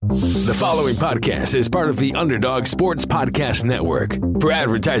The following podcast is part of the Underdog Sports Podcast Network. For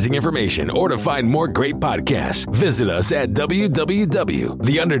advertising information or to find more great podcasts, visit us at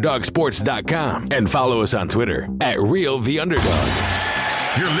www.theunderdogsports.com and follow us on Twitter at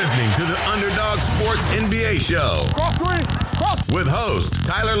RealTheUnderdog. You're listening to the Underdog Sports NBA Show with host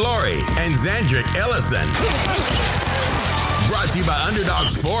Tyler Laurie and Zandrick Ellison. Brought to you by Underdog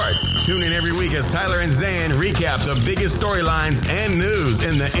Sports. Tune in every week as Tyler and Zan recap the biggest storylines and news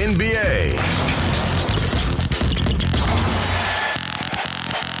in the NBA.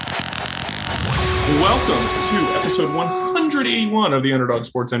 Welcome to episode 181 of the Underdog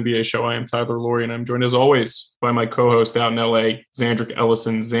Sports NBA Show. I am Tyler Laurie, and I'm joined as always by my co-host out in LA, Zandrick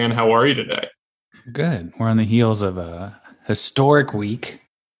Ellison. Zan, how are you today? Good. We're on the heels of a historic week.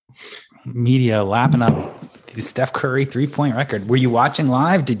 Media lapping up the Steph Curry three-point record. Were you watching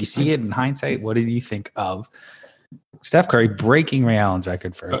live? Did you see it in hindsight? What did you think of Steph Curry breaking Ray Allen's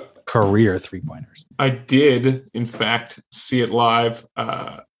record for career three-pointers? I did, in fact, see it live.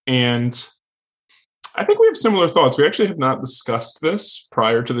 And I think we have similar thoughts. We actually have not discussed this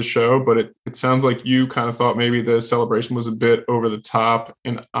prior to the show, but it sounds like you kind of thought maybe the celebration was a bit over the top.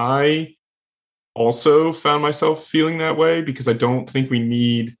 And I also found myself feeling that way because I don't think we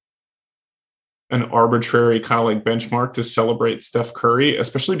need an arbitrary kind of like benchmark to celebrate Steph Curry,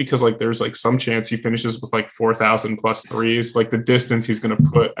 especially because like there's like some chance he finishes with like 4,000 plus threes. Like the distance he's going to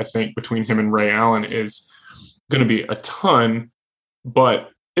put, I think, between him and Ray Allen is going to be a ton.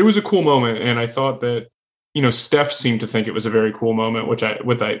 But it was a cool moment, and I thought that, you know, Steph seemed to think it was a very cool moment, which I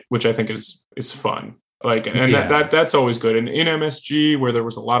think is fun. Like, and yeah. that's always good. And in MSG, where there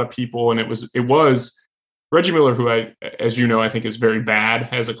was a lot of people, and it was Reggie Miller, who as you know, I think is very bad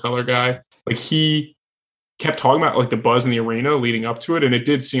as a color guy. Like he kept talking about like the buzz in the arena leading up to it, and it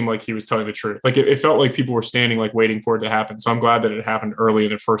did seem like he was telling the truth. Like it felt like people were standing like waiting for it to happen. So I'm glad that it happened early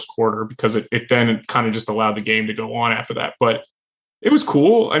in the first quarter because it then kind of just allowed the game to go on after that. But it was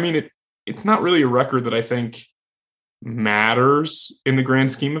cool. I mean, it's not really a record that I think matters in the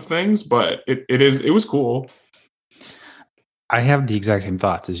grand scheme of things, but it was cool. I have the exact same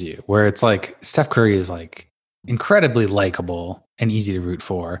thoughts as you, where it's like Steph Curry is like incredibly likable and easy to root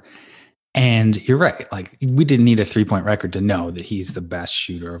for. And you're right. Like we didn't need a 3-point record to know that he's the best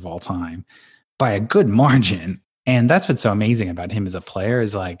shooter of all time by a good margin. And that's what's so amazing about him as a player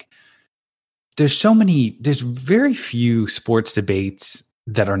is like, there's very few sports debates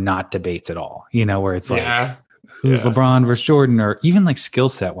that are not debates at all, you know, where it's like, who's LeBron versus Jordan, or even like skill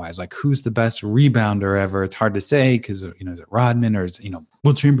set wise, like who's the best rebounder ever? It's hard to say because, you know, is it Rodman or is, you know,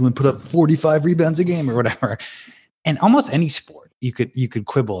 Will Chamberlain put up 45 rebounds a game or whatever. And almost any sport, you could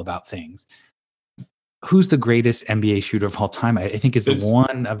quibble about things. Who's the greatest NBA shooter of all time? I think is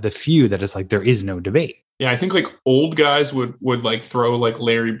one of the few that is like, there is no debate. Yeah, I think like old guys would like throw like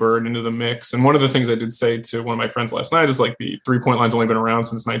Larry Bird into the mix. And one of the things I did say to one of my friends last night is like the 3-point line's only been around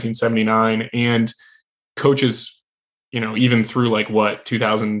since 1979. And coaches, you know, even through like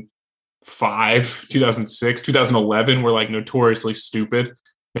 2005, 2006, 2011 were like notoriously stupid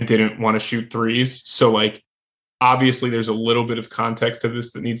and didn't want to shoot threes. So like, obviously there's a little bit of context to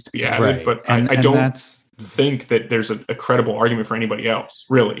this that needs to be added, right. But I don't think that there's a credible argument for anybody else,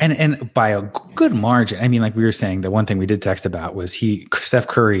 really. And by a good margin, I mean, like we were saying, the one thing we did text about was Steph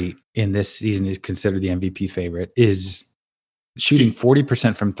Curry in this season is considered the MVP favorite, is shooting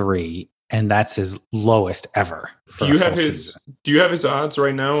 40% from three, and that's his lowest ever. Do you have his odds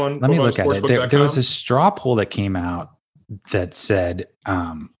right now on? Let me look at it. There was a straw poll that came out that said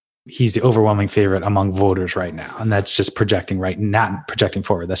he's the overwhelming favorite among voters right now. And that's just projecting not projecting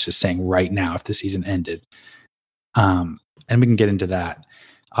forward. That's just saying right now, if the season ended. And we can get into that.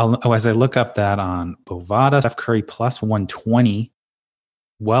 As I look up that on Bovada, Steph Curry plus 120,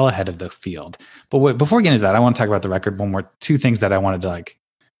 well ahead of the field. But before we get into that, I want to talk about the record two things that I wanted to like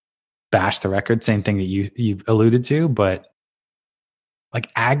bash the record. Same thing that you alluded to, but like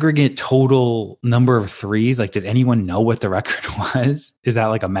aggregate total number of threes, like did anyone know what the record was? Is that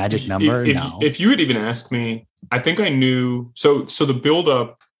like a magic number? No. If you had even asked me, I think I knew. So the build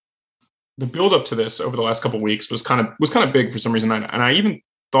up to this over the last couple of weeks was kind of big for some reason. And I even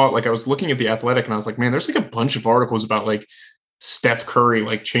thought, like, I was looking at The Athletic and I was like, man, there's like a bunch of articles about like Steph Curry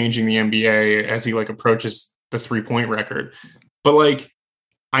like changing the NBA as he like approaches the 3-point record. But like,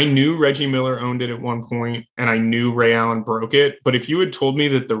 I knew Reggie Miller owned it at one point, and I knew Ray Allen broke it. But if you had told me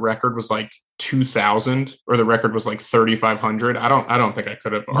that the record was like 2,000 or the record was like 3,500, I don't think I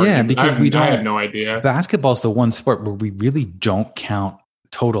could have argued. Yeah, because I had no idea. Basketball's the one sport where we really don't count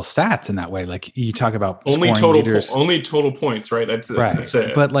total stats in that way. Like you talk about only scoring total points, right? That's right. That's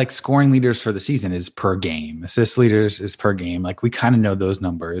it. But like scoring leaders for the season is per game. Assist leaders is per game. Like we kind of know those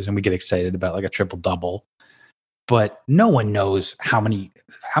numbers and we get excited about like a triple double. But no one knows how many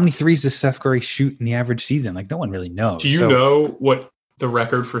threes does Steph Curry shoot in the average season? Like no one really knows. Do you know what the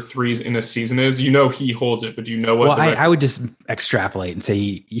record for threes in a season is? You know he holds it, but do you know what? Well, I would just extrapolate and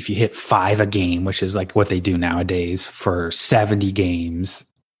say if you hit 5 a game, which is like what they do nowadays for 70 games,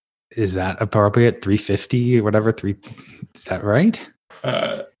 is that appropriate? 350 or whatever? Is that right?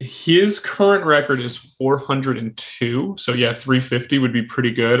 His current record is 402. So yeah, 350 would be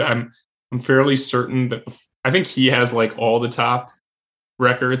pretty good. I'm fairly certain that I think he has like all the top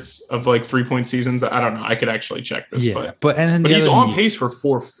records of like 3-point seasons. I don't know. I could actually check this, but he's on pace for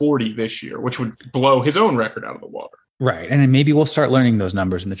 440 this year, which would blow his own record out of the water. Right. And then maybe we'll start learning those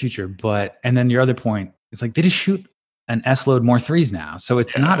numbers in the future. And then your other point, it's like, they just shoot an S load more threes now. So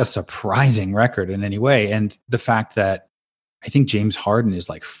it's not a surprising record in any way. And the fact that I think James Harden is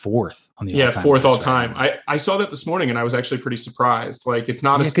like fourth on the all-time fourth all list time. right I saw that this morning and I was actually pretty surprised. Like it's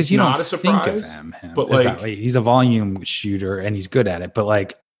not because you don't a surprise, think of him but like he's a volume shooter and he's good at it. But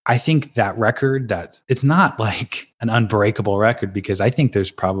like I think that record, that it's not like an unbreakable record, because I think there's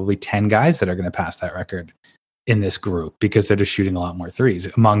probably 10 guys that are going to pass that record in this group because they're just shooting a lot more threes.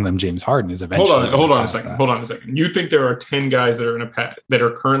 Among them, James Harden is eventually. Hold on a second. You think there are 10 guys that are that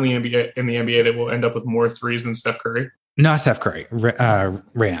are currently in the NBA that will end up with more threes than Steph Curry? Not Steph Curry, Ray Allen.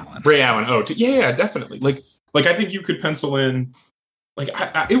 Ray Allen. Oh, yeah, definitely. Like I think you could pencil in. Like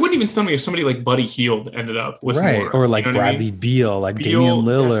it wouldn't even stun me if somebody like Buddy Hield ended up with more, or like Bradley Beal, like Damian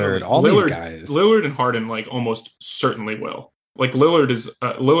Lillard, definitely. These guys. Lillard and Harden like almost certainly will. Like Lillard is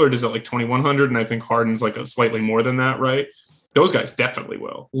at like 2,100, and I think Harden's like slightly more than that, right? Those guys definitely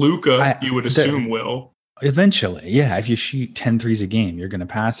will. Luka, you would assume will. Eventually, yeah. If you shoot 10 threes a game, you're going to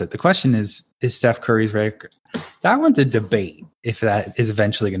pass it. The question is Steph Curry's record? That one's a debate if that is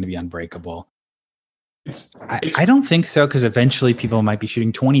eventually going to be unbreakable. I don't think so, because eventually people might be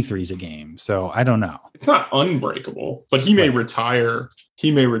shooting 20 threes a game. So I don't know. It's not unbreakable, but he may retire.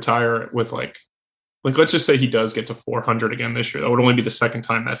 He may retire with like let's just say he does get to 400 again this year. That would only be the second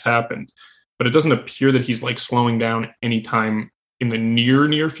time that's happened. But it doesn't appear that he's like slowing down anytime in the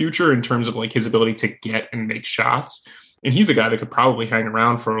near future in terms of like his ability to get and make shots. And he's a guy that could probably hang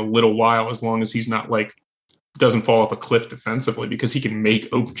around for a little while, as long as he's not like doesn't fall off a cliff defensively, because he can make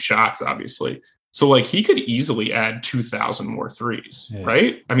open shots, obviously. So like he could easily add 2,000 more threes,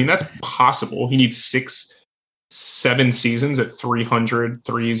 right? I mean, that's possible. He needs 6-7 seasons at 300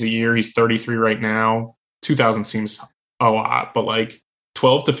 threes a year. He's 33 right now. 2,000 seems a lot, but like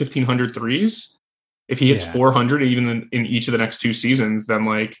 12 to 1,500 threes. If he hits 400 even in each of the next 2 seasons, then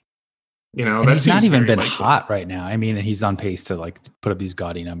like, you know, that's not even been hot right now. I mean, he's on pace to like put up these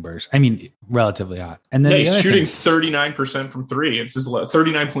gaudy numbers. I mean, relatively hot. And then he's shooting 39% from 3. It's his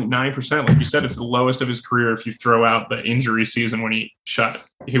 39.9%. Like you said, it's the lowest of his career if you throw out the injury season when he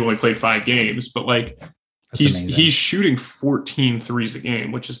only played 5 games. But like he's shooting 14 threes a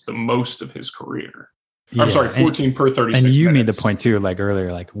game, which is the most of his career. I'm sorry, 14 per 36 And you minutes. made the point too, like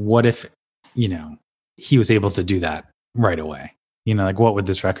earlier, like what if, you know, he was able to do that right away? You know, like what would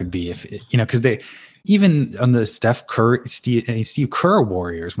this record be if, you know, because they, even on the Steve Kerr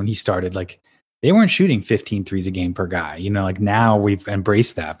Warriors, when he started, like they weren't shooting 15 threes a game per guy. You know, like now we've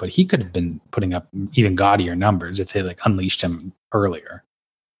embraced that, but he could have been putting up even gaudier numbers if they like unleashed him earlier.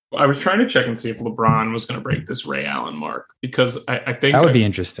 I was trying to check and see if LeBron was going to break this Ray Allen mark, because I think that would be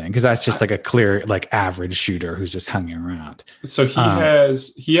interesting, because that's just like a clear, like average shooter who's just hanging around. So he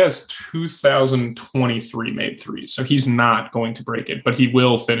has 2,023 made threes. So he's not going to break it, but he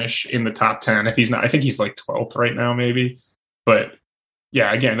will finish in the top 10. If he's not, I think he's like 12th right now, maybe. But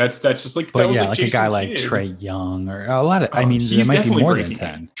yeah, again, that's just like, but like a guy like Trae Young or a lot of, I mean, there might be more than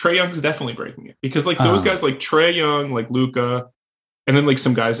 10. Trae Young's definitely breaking it, because like those guys like Trae Young, like Luka, and then like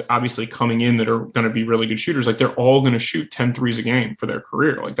some guys obviously coming in that are going to be really good shooters, like they're all going to shoot 10 threes a game for their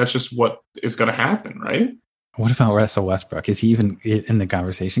career. Like that's just what is going to happen, right? What about Russell Westbrook? Is he even in the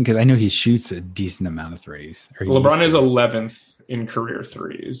conversation? Because I know he shoots a decent amount of threes. LeBron is 11th in career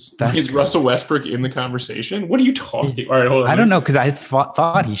threes. Is Russell Westbrook in the conversation? What are you talking? All right, hold on. I don't know, because I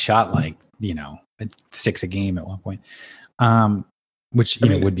thought he shot like, you know, 6 a game at one point. Which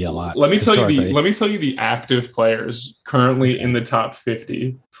would be a lot. Let me tell you the active players currently in the top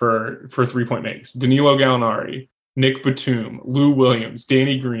 50 for 3-point makes: Danilo Gallinari, Nick Batum, Lou Williams,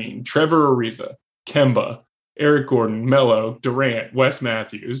 Danny Green, Trevor Ariza, Kemba, Eric Gordon, Melo, Durant, Wes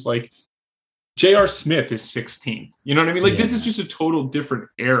Matthews. Like J.R. Smith is 16th. You know what I mean? Like this is just a total different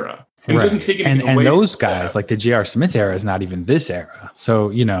era. And it doesn't take anything away. And those guys, like the J.R. Smith era, is not even this era. So,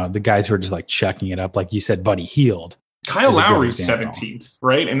 the guys who are just like checking it up, like you said, Buddy Hield. Kyle Lowry's 17th,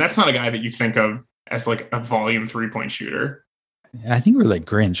 right? And that's not a guy that you think of as like a volume 3-point shooter. I think we're like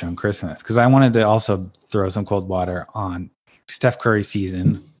Grinch on Christmas because I wanted to also throw some cold water on Steph Curry's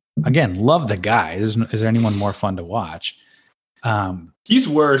season. Again, love the guy. Is there anyone more fun to watch? He's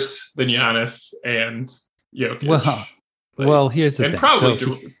worse than Giannis and Jokic. Well, here's the thing.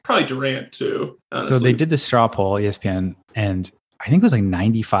 Probably Durant too. Honestly. So they did the straw poll, ESPN, and I think it was like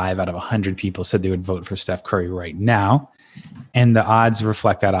 95 out of 100 people said they would vote for Steph Curry right now. And the odds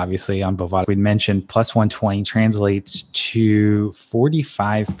reflect that, obviously, on Bovada. We mentioned plus 120 translates to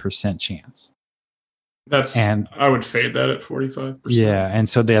 45% chance. I would fade that at 45%. Yeah. And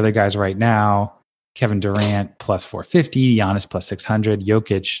so the other guys right now, Kevin Durant plus 450, Giannis plus 600,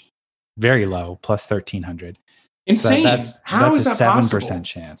 Jokic very low, plus 1,300. Insane. How is that 7%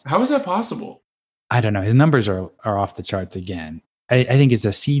 chance. How is that possible? I don't know. His numbers are off the charts again. I think it's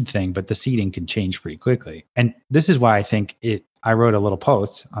a seed thing, but the seeding can change pretty quickly. And this is why I think I wrote a little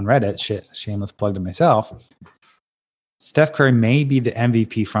post on Reddit, shameless plug to myself. Steph Curry may be the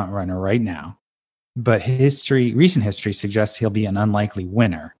MVP frontrunner right now, but recent history suggests he'll be an unlikely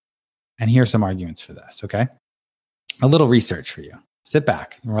winner. And here are some arguments for this, okay? A little research for you. Sit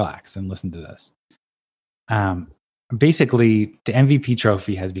back and relax and listen to this. Basically, the MVP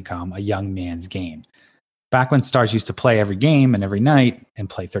trophy has become a young man's game. Back when stars used to play every game and every night and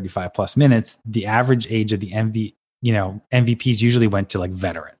play 35 plus minutes, the average age of the MVPs usually went to like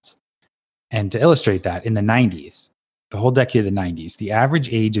veterans. And to illustrate that, in the 90s, the whole decade of the 90s, the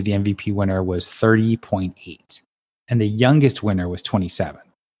average age of the MVP winner was 30.8, and the youngest winner was 27.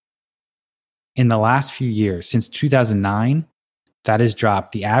 In the last few years, since 2009, that has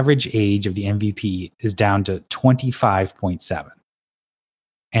dropped. The average age of the MVP is down to 25.7.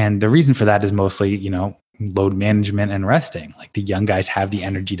 And the reason for that is mostly, load management and resting. Like the young guys have the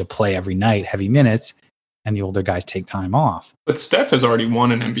energy to play every night, heavy minutes, and the older guys take time off. But Steph has already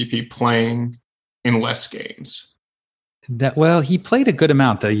won an MVP playing in less games. He played a good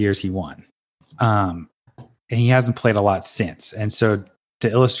amount the years he won. And he hasn't played a lot since. And so to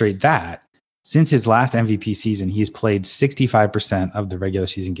illustrate that, since his last MVP season, he's played 65% of the regular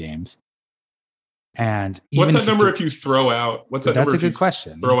season games. And what's that number if you throw out? That's a good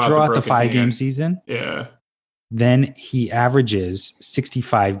question. Throw out the 5-game season. Yeah. Then he averages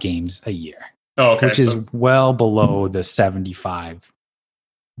 65 games a year. Oh, okay. Which is well below the 75.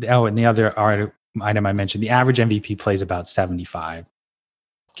 Oh, and the other item I mentioned, the average MVP plays about 75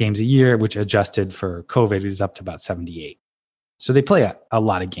 games a year, which adjusted for COVID is up to about 78. So they play a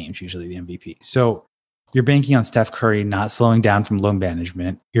lot of games, usually the MVP. So you're banking on Steph Curry not slowing down from load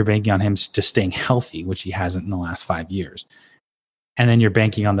management. You're banking on him just staying healthy, which he hasn't in the last 5 years. And then you're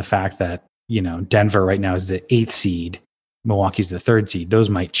banking on the fact that, Denver right now is the 8th seed. Milwaukee's the 3rd seed. Those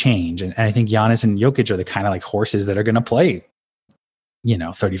might change. And I think Giannis and Jokic are the kind of like horses that are going to play,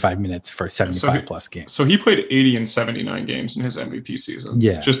 35 minutes for 75 plus games. So he played 80 and 79 games in his MVP season.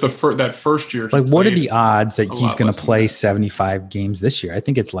 Yeah. Just that first year. Like, what are the odds that he's going to play 75 games this year? I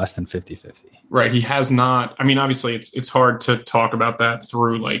think it's less than 50-50. Right. He has not. I mean, obviously it's hard to talk about that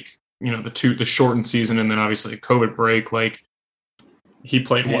through the shortened season. And then obviously a COVID break, like he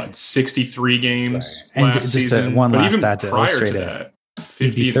played 63 games right. And last season. One last stat to illustrate it.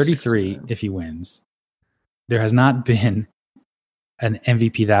 He'd be 33 if he wins. There has not been an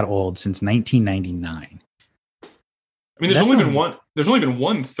MVP that old since 1999. I mean, there's only been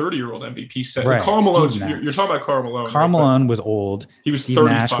one 30-year-old MVP set. Right. Karl Malone. You're talking about Karl Malone. Karl Malone was old. He was Steve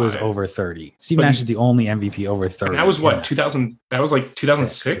 35. Nash was over 30. Steve Nash is the only MVP over 30. And that was what, 2000? That was like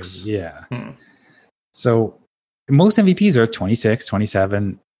 2006? Yeah. So most MVPs are 26,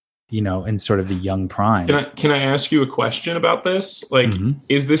 27, in sort of the young prime. Can I ask you a question about this? Like,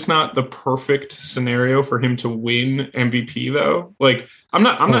 is this not the perfect scenario for him to win MVP though? Like, I'm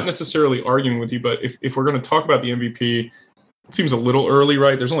not necessarily arguing with you, but if we're going to talk about the MVP, it seems a little early,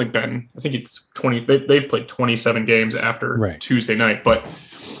 right? There's only been, I think it's 20. They've played 27 games after Tuesday night, but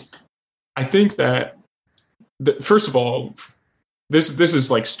I think that first of all, this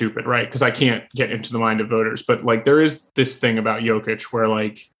is like stupid, right? Because I can't get into the mind of voters, but like there is this thing about Jokic where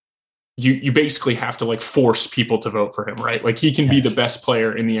like you basically have to like force people to vote for him, right? Like he can be the best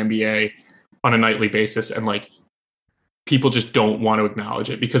player in the NBA on a nightly basis, and like people just don't want to acknowledge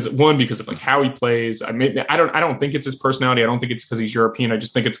it because of like how he plays. I don't think it's his personality. I don't think it's because he's European. I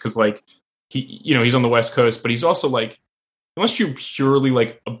just think it's because like he's on the West Coast, but he's also like, unless you purely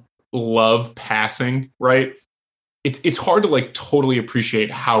like love passing, right? It's hard to like totally appreciate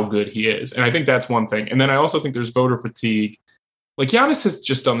how good he is. And I think that's one thing. And then I also think there's voter fatigue Like Giannis has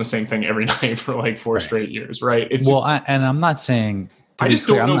just done the same thing every night for like 4 straight years, right? It's I'm not saying. I just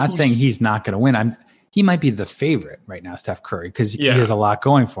don't know. I'm not saying he's not going to win. He might be the favorite right now, Steph Curry, because he has a lot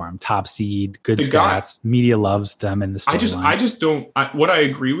going for him. Top seed, good stats. Media loves them in the storyline. I just don't. What I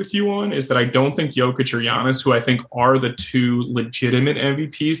agree with you on is that I don't think Jokic or Giannis, who I think are the 2 legitimate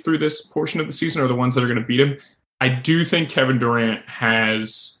MVPs through this portion of the season, are the ones that are going to beat him. I do think Kevin Durant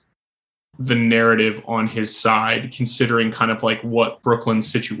has the narrative on his side, considering kind of like what Brooklyn's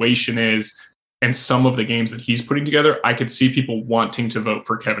situation is and some of the games that he's putting together. I could see people wanting to vote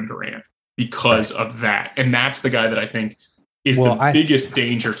for Kevin Durant because of that. And that's the guy that I think is the biggest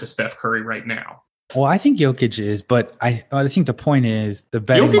danger to Steph Curry right now. Well, I think Jokic is, but I think the point is the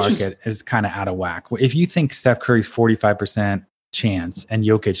betting market is kind of out of whack. If you think Steph Curry's 45% chance and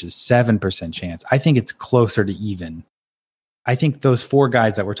Jokic is 7% chance, I think it's closer to even. I think those 4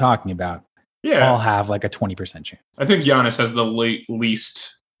 guys that we're talking about all have like a 20% chance. I think Giannis has the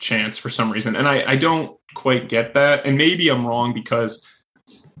least chance for some reason. And I don't quite get that. And maybe I'm wrong because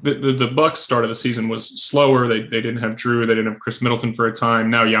the Bucks start of the season was slower. They didn't have Drew. They didn't have Chris Middleton for a time.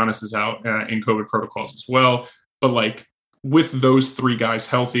 Now Giannis is out in COVID protocols as well. But like with those 3 guys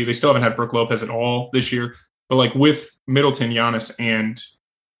healthy, they still haven't had Brook Lopez at all this year. But like with Middleton, Giannis, and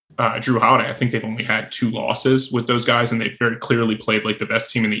Drew Holiday, I think they've only had 2 losses with those guys, and they very clearly played like the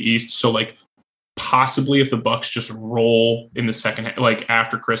best team in the East. So like possibly if the Bucks just roll in the second, like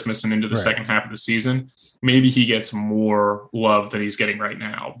after Christmas and into the second half of the season, maybe he gets more love than he's getting right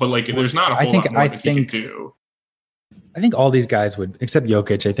now. But like, there's not a whole lot more that he could do. I think all these guys would, except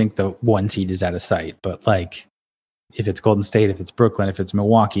Jokic. I think the 1 seed is out of sight. But like, if it's Golden State, if it's Brooklyn, if it's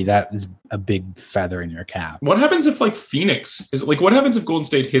Milwaukee, that is a big feather in your cap. What happens if like Phoenix is like, what happens if Golden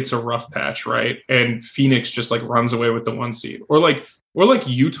State hits a rough patch, right? And Phoenix just like runs away with the 1 seed, or like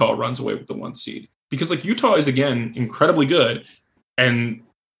Utah runs away with the 1 seed, because like Utah is again incredibly good. And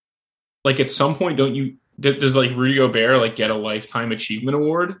like at some point, does like Rudy Gobert like get a lifetime achievement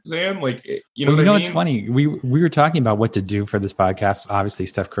award, Zan? Like, you know, it's funny. We were talking about what to do for this podcast. Obviously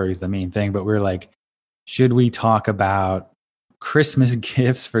Steph Curry is the main thing, but we're like, should we talk about Christmas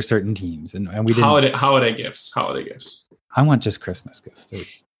gifts for certain teams? And we didn't. Holiday gifts. I want just Christmas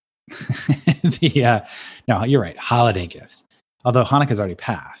gifts. No, you're right. Holiday gifts. Although Hanukkah's already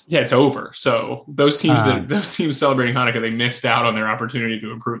passed. Yeah, it's over. So those teams celebrating Hanukkah, they missed out on their opportunity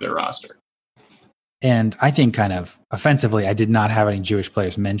to improve their roster. And I think kind of offensively, I did not have any Jewish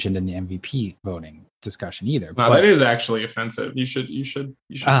players mentioned in the MVP voting discussion either. No, that is actually offensive. You should feel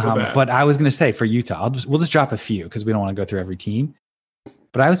bad. But I was going to say for Utah, we'll just drop a few because we don't want to go through every team.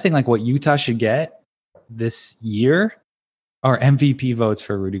 But I was saying like what Utah should get this year are MVP votes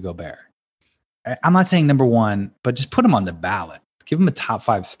for Rudy Gobert. I'm not saying number 1, but just put him on the ballot. Give him a top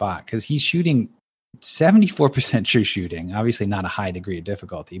 5 spot because he's shooting 74% true shooting. Obviously not a high degree of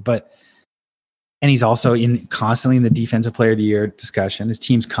difficulty, and he's also constantly in the defensive player of the year discussion. His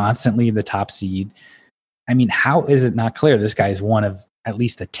team's constantly in the top seed. I mean, how is it not clear this guy is one of at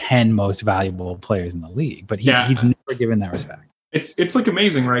least the 10 most valuable players in the league? But he's never given that respect. It's like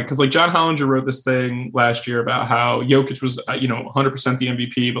amazing, right? Because like John Hollinger wrote this thing last year about how Jokic was 100% the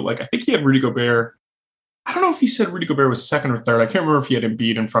MVP, but like I think he had Rudy Gobert. I don't know if he said Rudy Gobert was 2nd or 3rd. I can't remember if he had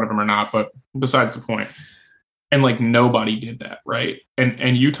Embiid in front of him or not, but besides the point. And like nobody did that, right?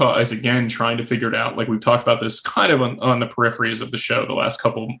 And Utah is again trying to figure it out. Like we've talked about this kind of on the peripheries of the show the last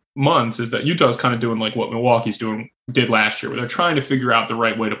couple months, is that Utah is kind of doing like what Milwaukee's did last year, where they're trying to figure out the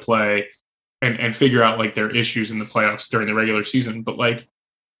right way to play and figure out like their issues in the playoffs during the regular season. But like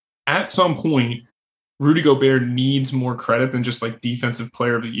at some point, Rudy Gobert needs more credit than just like defensive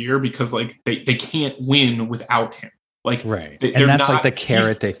player of the year, because like they can't win without him. Like, right. And that's like the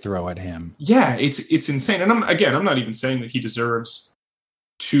carrot they throw at him. Yeah, it's insane. And I'm not even saying that he deserves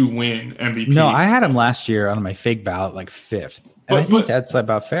to win MVP. No, I had him last year on my fake ballot, like 5th. And I think that's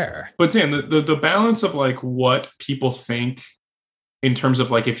about fair. But Dan, the balance of like what people think in terms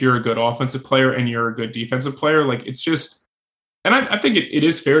of like, if you're a good offensive player and you're a good defensive player, like it's just, and I think it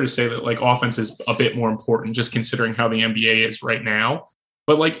is fair to say that like offense is a bit more important just considering how the NBA is right now.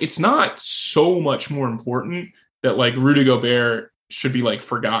 But like, it's not so much more important that like Rudy Gobert should be like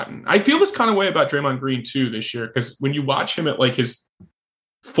forgotten. I feel this kind of way about Draymond Green too this year, because when you watch him at like his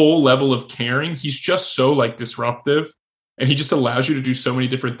full level of caring, he's just so like disruptive, and he just allows you to do so many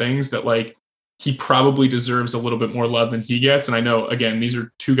different things that like he probably deserves a little bit more love than he gets. And I know, again, these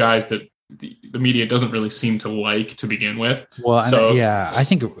are 2 guys that the media doesn't really seem to like to begin with. Well, so, yeah, I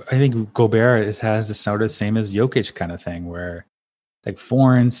think Gobert has the sort of same as Jokic kind of thing, where like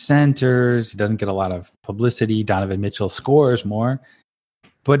foreign centers, he doesn't get a lot of publicity. Donovan Mitchell scores more.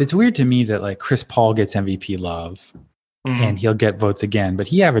 But it's weird to me that like Chris Paul gets MVP love and he'll get votes again, but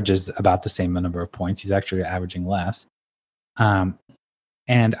he averages about the same number of points. He's actually averaging less.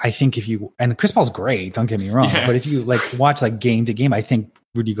 And I think and Chris Paul's great, don't get me wrong, but if you watch game to game, I think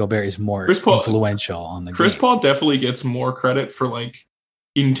Rudy Gobert is more influential on the game. Chris Paul definitely gets more credit for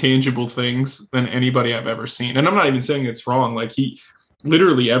intangible things than anybody I've ever seen. And I'm not even saying it's wrong. He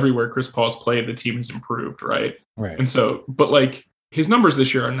literally everywhere Chris Paul's played, the team has improved. Right. And so, but his numbers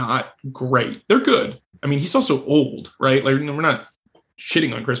this year are not great. They're good. I mean, he's also old, right? We're not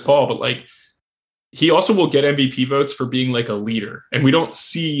shitting on Chris Paul, but he also will get MVP votes for being a leader. And we don't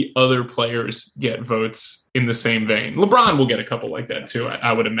see other players get votes in the same vein. LeBron will get a couple like that too.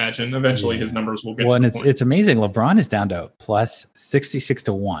 I would imagine eventually his numbers will get to the point. It's amazing. LeBron is down to plus 66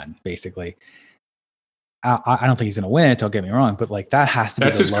 to 1, basically. I don't think he's going to win it. Don't get me wrong, but that has to be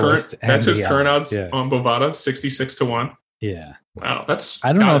the lowest. That's his current odds on Bovada, 66 to 1. Yeah. Wow.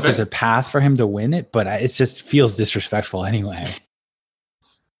 I don't know if there's a path for him to win it, but it just feels disrespectful anyway.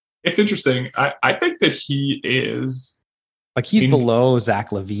 It's interesting. I think that he is he's below Zach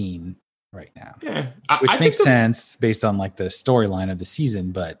LaVine right now. Yeah. Which makes sense based on the storyline of the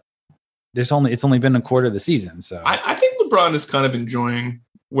season, but it's only been a quarter of the season. So I think LeBron is kind of enjoying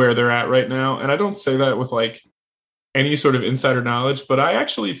where they're at right now. And I don't say that with any sort of insider knowledge, but I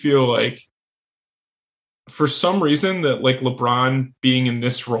actually feel for some reason that LeBron being in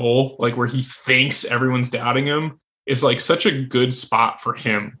this role, where he thinks everyone's doubting him, is such a good spot for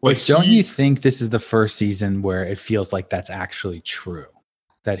him. Don't you think this is the first season where it feels like that's actually true?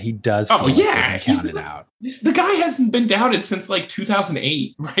 That he does feel counted out. The guy hasn't been doubted since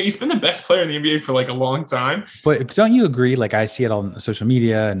 2008, right? He's been the best player in the NBA for a long time. But don't you agree? I see it on social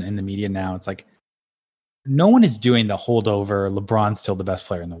media and in the media now. It's no one is doing the holdover, LeBron's still the best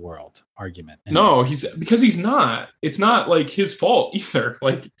player in the world argument. No, because he's not. It's not his fault either.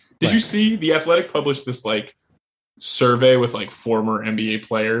 Did you see The Athletic published this survey with former NBA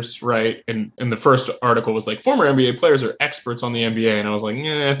players, right? And the first article was former NBA players are experts on the NBA, and I was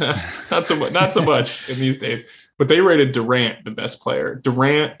not so much in these days. But they rated Durant the best player.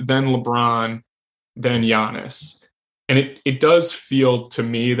 Durant, then LeBron, then Giannis. And it does feel to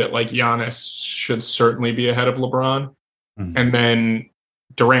me that Giannis should certainly be ahead of LeBron. Mm-hmm. And then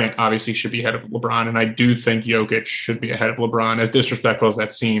Durant obviously should be ahead of LeBron. And I do think Jokic should be ahead of LeBron, as disrespectful as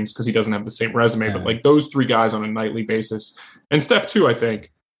that seems, because he doesn't have the same resume. But those three guys on a nightly basis, and Steph too, I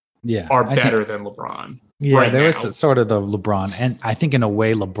think, are better than LeBron. Yeah, there is sort of the LeBron. And I think in a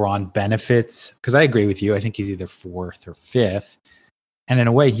way LeBron benefits, because I agree with you. I think he's either fourth or fifth. And in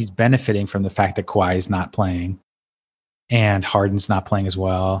a way he's benefiting from the fact that Kawhi is not playing. And Harden's not playing as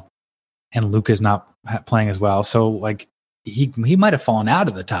well, and Luka's not playing as well. So he might have fallen out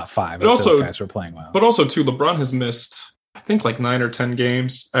of the top five if those guys were playing well. But also too, LeBron has missed I think 9 or 10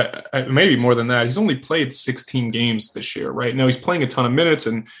 games, maybe more than that. He's only played 16 games this year, right? Now he's playing a ton of minutes,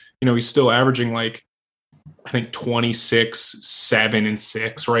 and he's still averaging I think 26, 7, and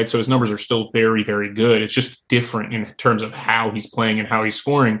 6, right? So his numbers are still very, very good. It's just different in terms of how he's playing and how he's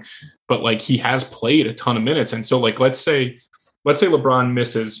scoring. But he has played a ton of minutes. And so let's say LeBron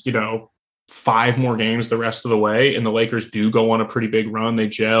misses, 5 more games the rest of the way, and the Lakers do go on a pretty big run. They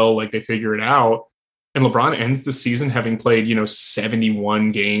gel, they figure it out. And LeBron ends the season having played,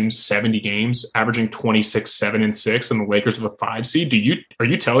 71 games, 70 games, averaging 26, 7, and 6, and the Lakers with a 5 seed. Are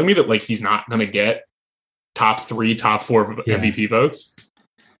you telling me that he's not going to get top 3, top 4 MVP votes?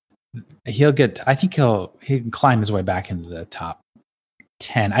 I think he can climb his way back into the top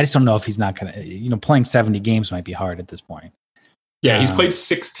 10. I just don't know if he's not going to, playing 70 games might be hard at this point. Yeah, he's played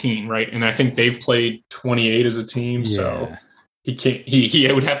 16, right? And I think they've played 28 as a team. Yeah. So he can't,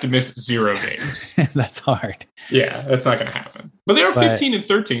 he would have to miss 0 games. That's hard. Yeah, that's not going to happen. But they are 15 and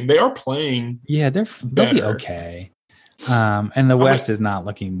 13. They are playing. Yeah, they'll be okay. And the West is not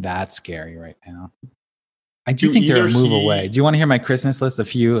looking that scary right now. I do think they're a move away. Do you want to hear my Christmas list? A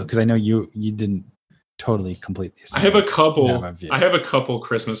few, because I know you didn't totally complete these. I have a couple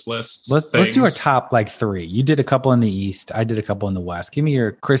Christmas lists. Let's do our top 3. You did a couple in the East. I did a couple in the West. Give me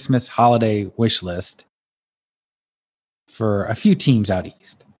your Christmas holiday wish list for a few teams out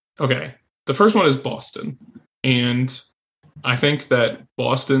East. Okay. The first one is Boston. And I think that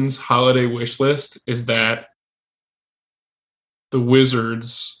Boston's holiday wish list is that the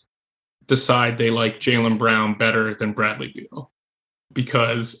Wizards decide they like Jaylen Brown better than Bradley Beal.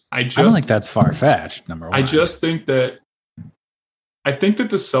 Because I don't think that's far-fetched, number one. I think that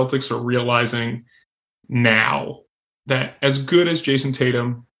the Celtics are realizing now that as good as Jason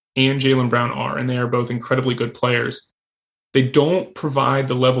Tatum and Jaylen Brown are, and they are both incredibly good players, they don't provide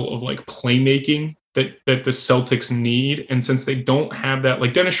the level of playmaking that the Celtics need. And since they don't have that,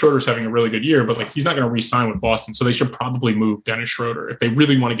 like Dennis Schroeder's having a really good year, but like he's not going to re-sign with Boston. So they should probably move Dennis Schroeder if they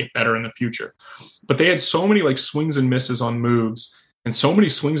really want to get better in the future. But they had so many like swings and misses on moves and so many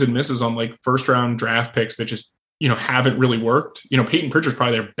swings and misses on like first round draft picks that just, haven't really worked. Peyton Pritchard's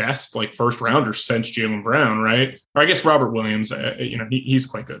probably their best like first rounder since Jaylen Brown, right? Or I guess Robert Williams, he's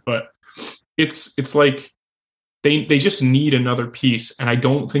quite good, but it's like, They just need another piece. And I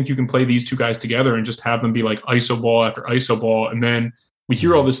don't think you can play these two guys together and just have them be like ISO ball after ISO ball. And then we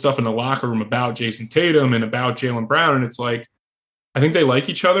hear all this stuff in the locker room about Jason Tatum and about Jaylen Brown. And it's like, I think they like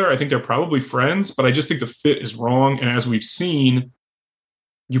each other. I think they're probably friends, but I just think the fit is wrong. And as we've seen,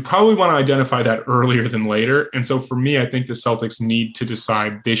 you probably want to identify that earlier than later. And so for me, I think the Celtics need to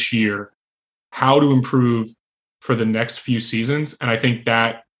decide this year how to improve for the next few seasons. And I think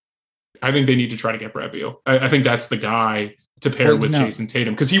they need to try to get Brad Beal. I think that's the guy to pair with Jason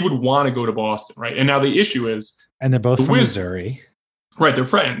Tatum because he would want to go to Boston, right? And now the issue is, and they're both from Missouri, right? They're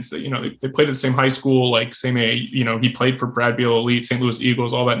friends. They played at the same high school, like same age. He played for Brad Beal Elite, St. Louis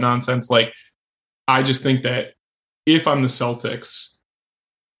Eagles, all that nonsense. Like, I just think that if I'm the Celtics,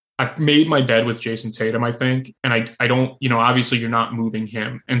 I've made my bed with Jason Tatum, I think, and I don't, obviously you're not moving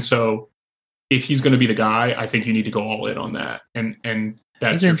him, and so if he's going to be the guy, I think you need to go all in on that, and.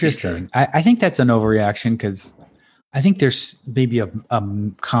 That's interesting. I think that's an overreaction because I think there's maybe a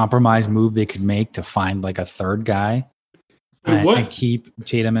compromise move they could make to find like a third guy and keep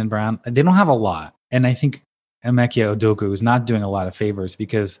Tatum and Brown. They don't have a lot. And I think Emeka Odoku is not doing a lot of favors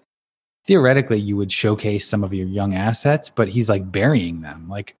because theoretically you would showcase some of your young assets, but he's like burying them.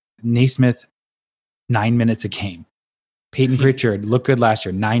 Like Naismith, 9 minutes a game. Peyton Pritchard looked good last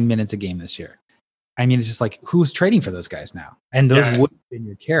year, 9 minutes a game this year. I mean, it's just like, who's trading for those guys now? And those would have been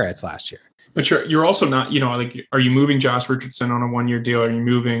your carrots last year. But you're also not, like, are you moving Josh Richardson on a 1-year deal? Are you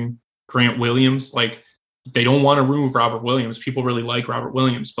moving Grant Williams? Like, they don't want to remove Robert Williams. People really like Robert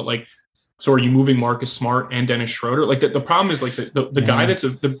Williams, but like, so are you moving Marcus Smart and Dennis Schroeder? Like the problem is like the guy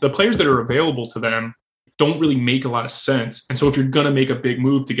the players that are available to them don't really make a lot of sense. And so if you're going to make a big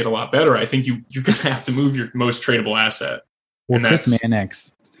move to get a lot better, I think you're going to have to move your most tradable asset. Well, Chris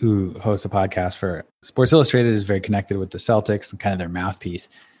Mannix, who hosts a podcast for Sports Illustrated, is very connected with the Celtics and kind of their mouthpiece.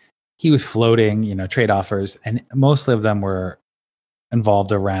 He was floating, trade offers, and most of them were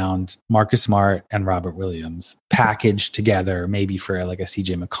involved around Marcus Smart and Robert Williams packaged together, maybe for like a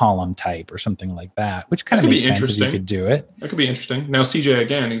CJ McCollum type or something like that, which kind of makes sense if you could do it. That could be interesting. Now, CJ,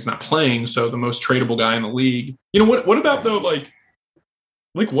 again, he's not playing, so the most tradable guy in the league. What about, though, like,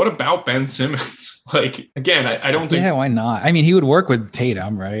 what about Ben Simmons? Like, again, I don't think. Yeah, why not? I mean, he would work with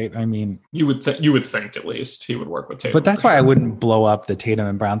Tatum, right? I mean, you would think at least he would work with Tatum. But that's why I wouldn't blow up the Tatum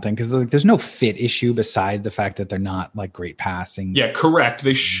and Brown thing because there's no fit issue beside the fact that they're not like great passing. Yeah, correct.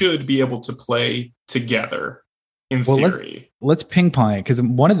 They should be able to play together in theory. Let's ping pong it because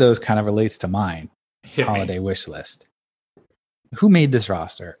one of those kind of relates to mine. Holiday wish list. Who made this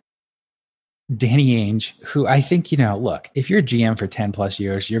roster? Danny Ainge, who I think, look, if you're a GM for 10 plus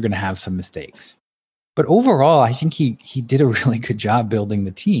years, you're going to have some mistakes. But overall, I think he did a really good job building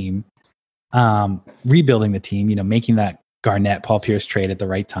the team, rebuilding the team, making that Garnett, Paul Pierce trade at the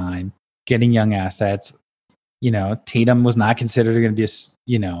right time, getting young assets. Tatum was not considered going to be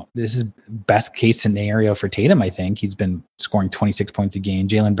this is best case scenario for Tatum, I think. He's been scoring 26 points a game.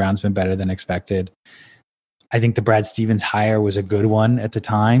 Jaylen Brown's been better than expected. I think the Brad Stevens hire was a good one at the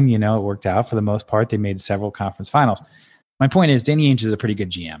time. It worked out for the most part. They made several conference finals. My point is, Danny Ainge is a pretty good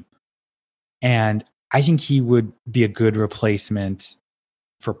GM. And I think he would be a good replacement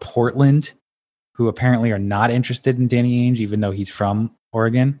for Portland, who apparently are not interested in Danny Ainge, even though he's from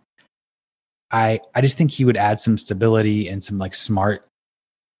Oregon. I just think he would add some stability and some like smart,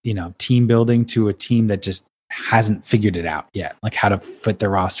 team building to a team that just hasn't figured it out yet, like how to fit their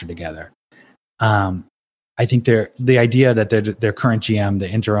roster together. I think the idea that their current GM, the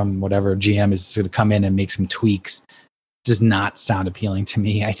interim whatever GM, is going to come in and make some tweaks does not sound appealing to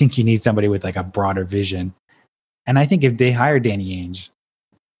me. I think you need somebody with like a broader vision. And I think if they hire Danny Ainge,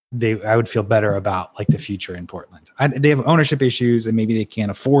 I would feel better about like the future in Portland. They have ownership issues and maybe they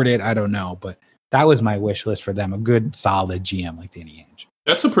can't afford it. I don't know, but that was my wish list for them. A good, solid GM like Danny Ainge.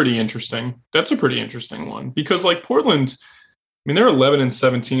 That's a pretty interesting one because like Portland, I mean, they're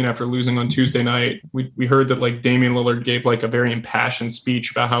 11-17 after losing on Tuesday night. We heard that like Damian Lillard gave like a very impassioned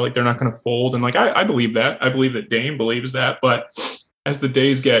speech about how like they're not going to fold. And like, I believe that. I believe that Dame believes that. But as the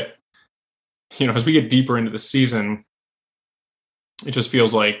days get, as we get deeper into the season, it just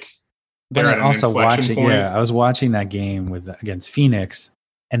feels like they're at an inflection point. Yeah, I was watching that game against Phoenix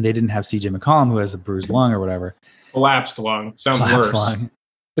and they didn't have CJ McCollum, who has a bruised lung or whatever. Collapsed lung. Sounds worse. Lung.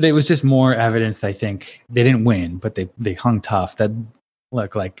 But it was just more evidence that I think they didn't win, but they hung tough. That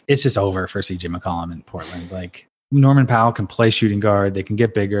look like it's just over for CJ McCollum in Portland. Like Norman Powell can play shooting guard. They can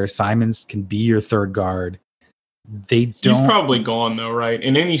get bigger. Simons can be your third guard. He's probably gone though, right?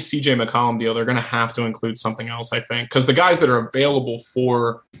 In any CJ McCollum deal, they're going to have to include something else, I think, because the guys that are available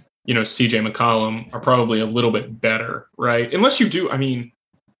for, CJ McCollum are probably a little bit better, right? Unless you do, I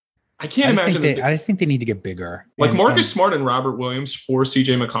can't imagine. I just think they need to get bigger. Like Marcus Smart and Robert Williams for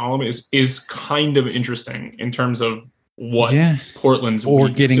CJ McCollum is kind of interesting in terms of what Portland's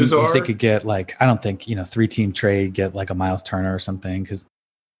weaknesses are. If they could get like, I don't think 3-team trade, get like a Miles Turner or something, because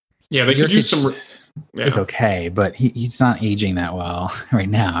they could use some. It's okay, but he's not aging that well right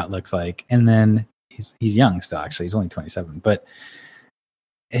now. It looks like, and then he's young still. Actually, he's only 27. But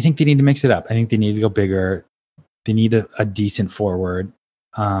I think they need to mix it up. I think they need to go bigger. They need a decent forward,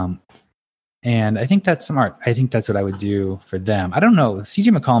 and I think that's smart. I think that's what I would do for them. I don't know.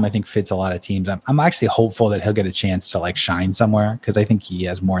 CJ McCollum, I think, fits a lot of teams. I'm actually hopeful that he'll get a chance to like shine somewhere, because I think he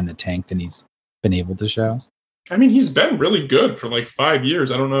has more in the tank than he's been able to show. He's been really good for like 5 years.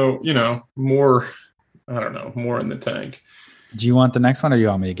 I don't know, more in the tank. Do you want the next one, or you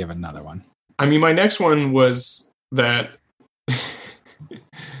want me to give another one? My next one was that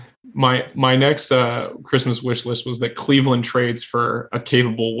my next Christmas wish list was that Cleveland trades for a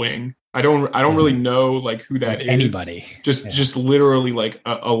capable wing. I don't really know like who that is. Anybody. Just literally like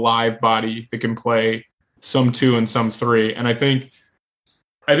a live body that can play some 2 and some 3. And I think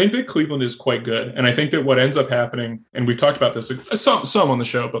that Cleveland is quite good. And I think that what ends up happening, and we've talked about this some on the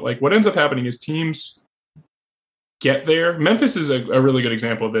show, but like what ends up happening is teams get there. Memphis is a really good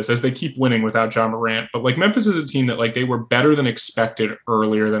example of this, as they keep winning without John Morant. But like Memphis is a team that like they were better than expected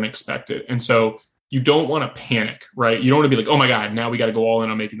earlier than expected. And so you don't want to panic, right? You don't want to be like, oh my God, now we got to go all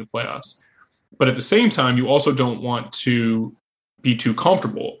in on making the playoffs. But at the same time, you also don't want to be too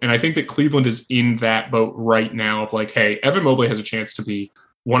comfortable. And I think that Cleveland is in that boat right now of like, hey, Evan Mobley has a chance to be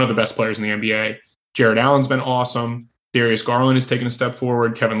one of the best players in the NBA. Jared Allen's been awesome. Darius Garland has taken a step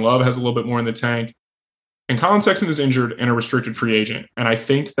forward. Kevin Love has a little bit more in the tank. And Colin Sexton is injured and a restricted free agent. And I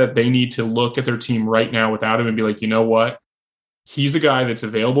think that they need to look at their team right now without him and be like, you know what? He's a guy that's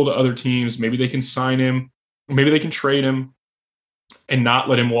available to other teams. Maybe they can sign him. Maybe they can trade him and not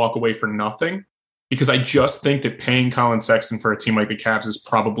let him walk away for nothing. Because I just think that paying Colin Sexton for a team like the Cavs is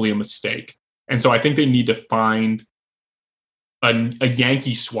probably a mistake. And so I think they need to find a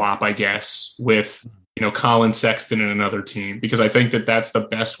Yankee swap, I guess, with Colin Sexton and another team, because I think that that's the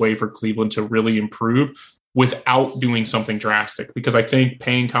best way for Cleveland to really improve without doing something drastic. Because I think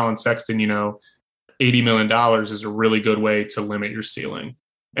paying Colin Sexton, $80 million is a really good way to limit your ceiling.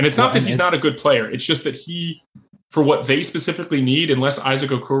 And it's not that he's not a good player. It's just that he, for what they specifically need, unless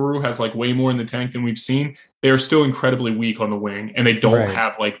Isaac Okoro has like way more in the tank than we've seen, they're still incredibly weak on the wing, and they don't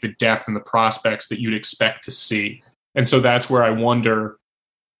have like the depth and the prospects that you'd expect to see. And so that's where I wonder,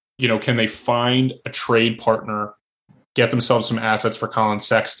 can they find a trade partner, get themselves some assets for Colin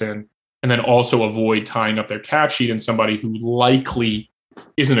Sexton, and then also avoid tying up their cap sheet in somebody who likely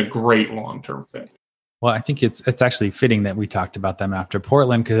isn't a great long-term fit. Well, I think it's actually fitting that we talked about them after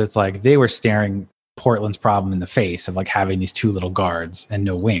Portland, because it's like they were staring Portland's problem in the face of like having these 2 little guards and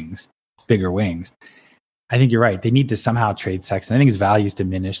no wings, bigger wings. I think you're right. They need to somehow trade Sexton. I think his value is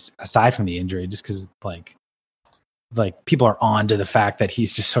diminished aside from the injury, just because like people are on to the fact that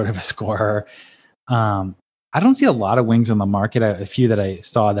he's just sort of a scorer. I don't see a lot of wings on the market. A few that I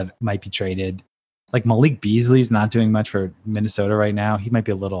saw that might be traded. Like Malik Beasley's not doing much for Minnesota right now. He might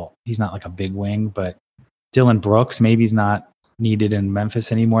be he's not like a big wing, but Dylan Brooks, maybe he's not needed in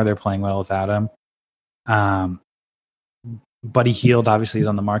Memphis anymore. They're playing well without him. Buddy Hield obviously is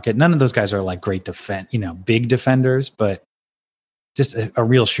on the market. None of those guys are like great big defenders, but just a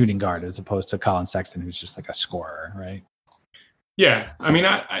real shooting guard as opposed to Colin Sexton, who's just like a scorer, right? Yeah,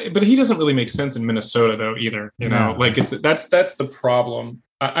 but he doesn't really make sense in Minnesota though either. Like that's the problem.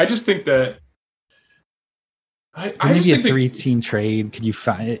 I just think that maybe a 3-team trade. Could you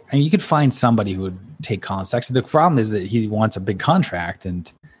find? You could find somebody who would take Colin Sexton. The problem is that he wants a big contract,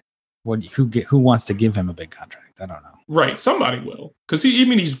 and who wants to give him a big contract? I don't know. Right, somebody will, because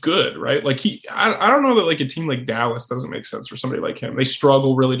he's good, right? Like I don't know that like a team like Dallas doesn't make sense for somebody like him. They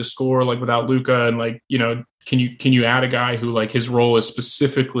struggle really to score like without Luka, and like can you add a guy who like his role is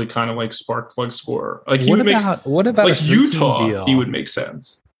specifically kind of like spark plug scorer? Like what about like Utah deal? He would make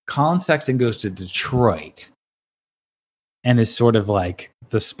sense. Colin Sexton goes to Detroit and is sort of like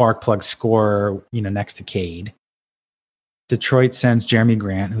the spark plug scorer, next to Cade. Detroit sends Jeremy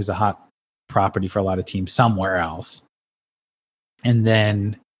Grant, who's a hot property for a lot of teams, somewhere else. And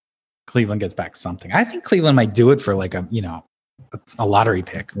then Cleveland gets back something. I think Cleveland might do it for like a a lottery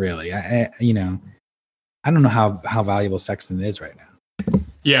pick, really. I don't know how valuable Sexton is right now.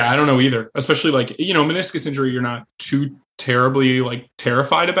 Yeah, I don't know either. Especially like, meniscus injury, you're not too terribly like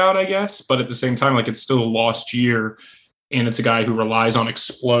terrified about, I guess. But at the same time, like it's still a lost year and it's a guy who relies on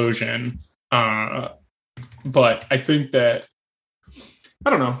explosion. But I think that, I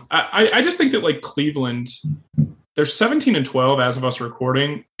don't know. I just think that like Cleveland, they're 17-12 as of us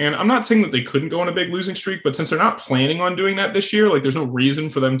recording. And I'm not saying that they couldn't go on a big losing streak, but since they're not planning on doing that this year, like there's no reason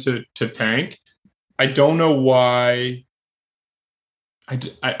for them to tank. I don't know why.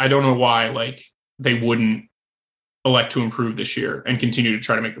 I don't know why like they wouldn't elect to improve this year and continue to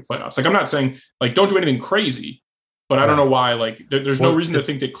try to make the playoffs. Like I'm not saying like don't do anything crazy, but I don't know why like there's no reason to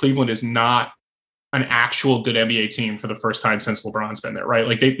think that Cleveland is not an actual good NBA team for the first time since LeBron's been there, right?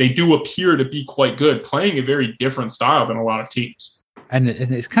 Like they do appear to be quite good, playing a very different style than a lot of teams. And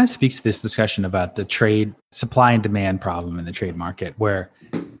it kind of speaks to this discussion about the trade supply and demand problem in the trade market, where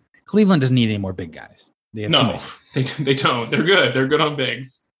Cleveland doesn't need any more big guys. They don't. They're good. They're good on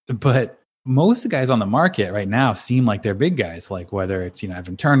bigs. But most of the guys on the market right now seem like they're big guys, like whether it's,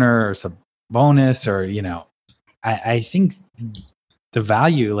 Evan Turner or Sabonis or, I think the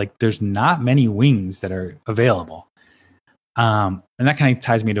value, like there's not many wings that are available. And that kind of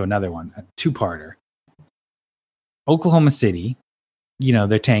ties me to another one, a two-parter. Oklahoma City,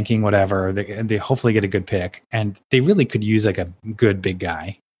 they're tanking, whatever. They hopefully get a good pick. And they really could use like a good big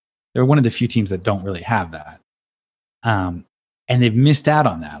guy. They're one of the few teams that don't really have that. And they've missed out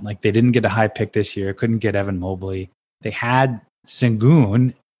on that. Like they didn't get a high pick this year, couldn't get Evan Mobley. They had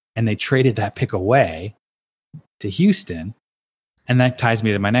Sengun and they traded that pick away to Houston. And that ties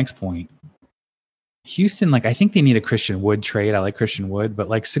me to my next point. Houston, like I think they need a Christian Wood trade. I like Christian Wood, but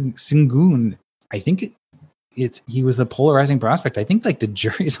like Sengun, I think he was a polarizing prospect. I think like the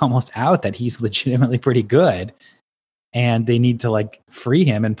jury's almost out that he's legitimately pretty good. And they need to like free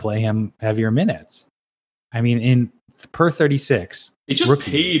him and play him heavier minutes. I mean, in per 36, they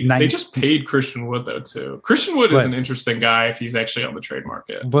just paid Christian Wood though too. Christian Wood is an interesting guy if he's actually on the trade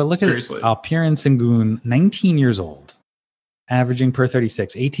market. But look seriously. At Alperen Sengun, 19 years old, averaging per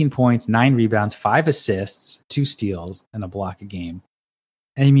 36, 18 points, 9 rebounds, 5 assists, 2 steals, and a block a game.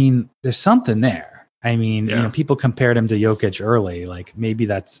 I mean, there's something there. I mean, people compared him to Jokic early. Like maybe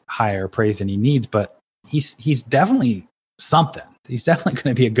that's higher praise than he needs, but he's definitely something. He's definitely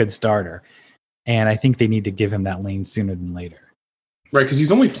going to be a good starter. And I think they need to give him that lane sooner than later. Right, because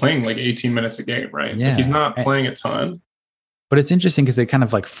he's only playing like 18 minutes a game, right? Yeah. Like he's not playing a ton. But it's interesting because they kind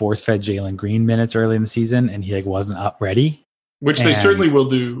of like force-fed Jalen Green minutes early in the season, and he like wasn't up ready. Which they certainly will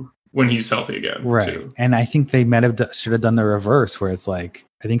do when he's healthy again. Right. Too. And I think they should have done the reverse, where it's like,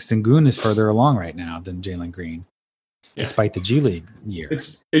 I think Sengun is further along right now than Jalen Green. Despite the G League year.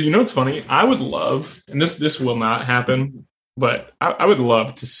 It's funny. I would love, and this will not happen, but I would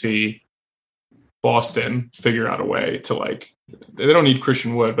love to see Boston figure out a way to like, they don't need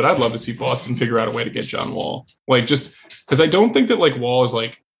Christian Wood, but I'd love to see Boston figure out a way to get John Wall. Like just because I don't think that like Wall is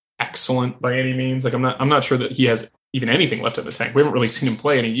like excellent by any means. Like I'm not sure that he has even anything left in the tank. We haven't really seen him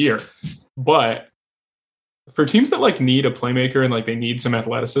play in a year, but for teams that like need a playmaker and like they need some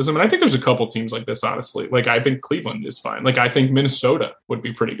athleticism, and I think there's a couple teams like this, honestly. Like I think Cleveland is fine. Like I think Minnesota would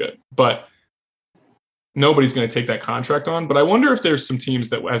be pretty good, but nobody's going to take that contract on. But I wonder if there's some teams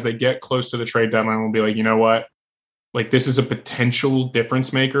that as they get close to the trade deadline will be like, you know what? Like this is a potential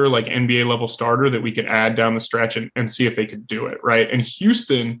difference maker, like NBA level starter that we could add down the stretch and see if they could do it. Right. And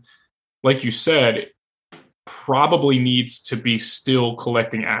Houston, like you said, probably needs to be still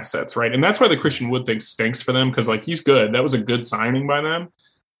collecting assets, right? And that's why the Christian Wood thing stinks for them, because like he's good. That was a good signing by them,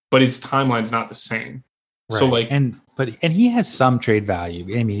 but his timeline's not the same. Right. So like, and he has some trade value.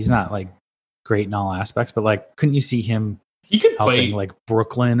 I mean, he's not like great in all aspects, but like, couldn't you see him? He could play like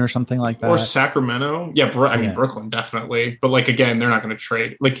Brooklyn or something like that, or Sacramento. Yeah, I mean Brooklyn definitely, but like again, they're not going to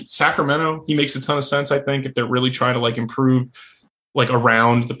trade. Like Sacramento, he makes a ton of sense. I think if they're really trying to like improve, like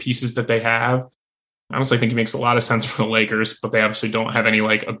around the pieces that they have. Honestly, I think he makes a lot of sense for the Lakers, but they obviously don't have any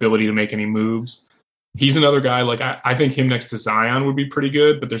like ability to make any moves. He's another guy. Like I think him next to Zion would be pretty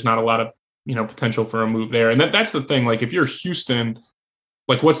good, but there's not a lot of potential for a move there. And that's the thing. Like if you're Houston,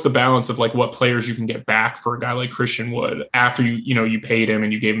 like what's the balance of like what players you can get back for a guy like Christian Wood after you paid him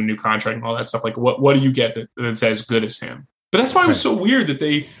and you gave him a new contract and all that stuff? Like what do you get that's as good as him? But that's why it was so weird that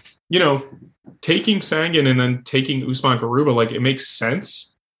they, taking Sengun and then taking Usman Garuba, like it makes sense.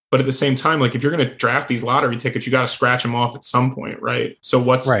 But at the same time, like if you're going to draft these lottery tickets, you got to scratch them off at some point, right? So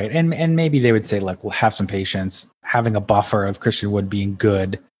what's right? And maybe they would say like, we'll have some patience. Having a buffer of Christian Wood being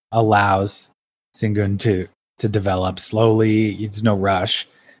good allows Sengun to develop slowly. There's no rush.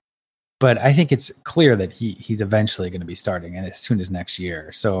 But I think it's clear that he's eventually going to be starting, and as soon as next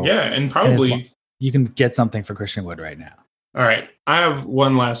year. So yeah, and probably you can get something for Christian Wood right now. All right, I have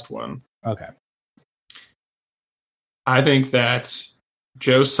one last one. Okay. I think that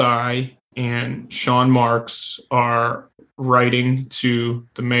Joe Tsai and Sean Marks are writing to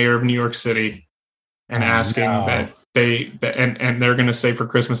the mayor of New York City and asking that and they're going to say for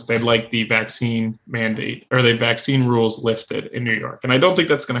Christmas they'd like the vaccine mandate or the vaccine rules lifted in New York. And I don't think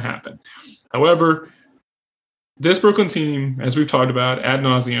that's going to happen. However, this Brooklyn team, as we've talked about ad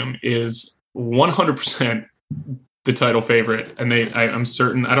nauseum, is 100% the title favorite. And I'm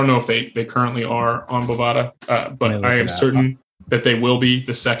certain, I don't know if they currently are on Bovada, but I am certain that they will be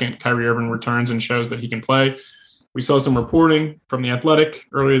the second Kyrie Irving returns and shows that he can play. We saw some reporting from The Athletic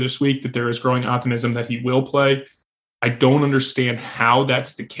earlier this week that there is growing optimism that he will play. I don't understand how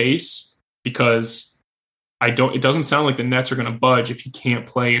that's the case because it doesn't sound like the Nets are going to budge if he can't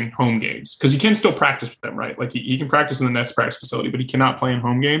play in home games because he can still practice with them, right? Like he can practice in the Nets practice facility, but he cannot play in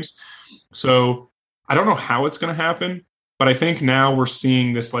home games. So I don't know how it's going to happen, but I think now we're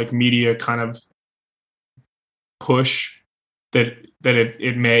seeing this like media kind of push that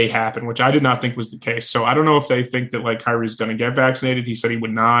it may happen, which I did not think was the case. So I don't know if they think that like Kyrie's going to get vaccinated. He said he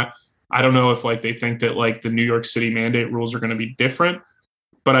would not. I don't know if like they think that like the New York City mandate rules are going to be different,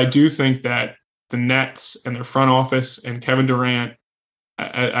 but I do think that the Nets and their front office and Kevin Durant,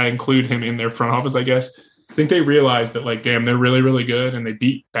 I include him in their front office, I guess. I think they realize that like, damn, they're really, really good and they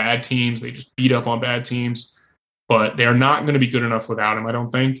beat bad teams. They just beat up on bad teams, but they're not going to be good enough without him, I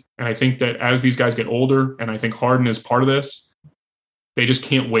don't think. And I think that as these guys get older, and I think Harden is part of this, they just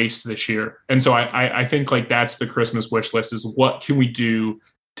can't waste this year. And so I think like that's the Christmas wish list is what can we do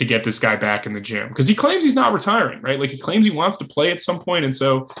to get this guy back in the gym? Because he claims he's not retiring, right? Like he claims he wants to play at some point. And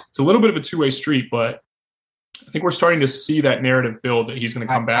so it's a little bit of a two-way street, but I think we're starting to see that narrative build that he's going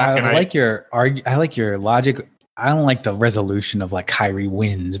to come back. I like your logic. I don't like the resolution of like Kyrie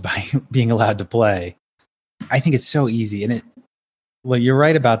wins by being allowed to play. I think it's so easy. And you're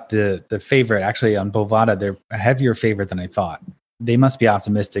right about the favorite. Actually on Bovada, they're a heavier favorite than I thought. They must be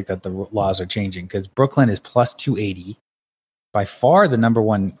optimistic that the laws are changing because Brooklyn is plus 280. By far the number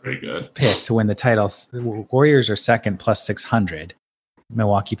one pick to win the title. Warriors are second plus 600.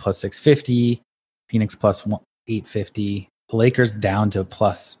 Milwaukee plus 650. Phoenix plus 850. The Lakers down to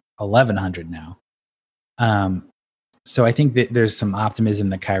plus 1100 now. So I think that there's some optimism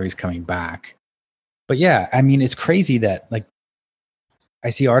that Kyrie's coming back. But yeah, I mean, it's crazy that like I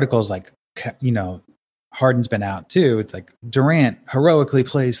see articles like, you know, Harden's been out too. It's like Durant heroically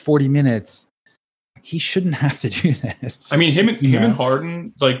plays 40 minutes. He shouldn't have to do this. I mean, him and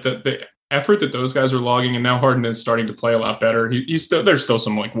Harden, like the effort that those guys are logging, and now Harden is starting to play a lot better. He's still, there's still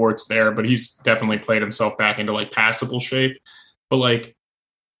some like warts there, but he's definitely played himself back into like passable shape. But like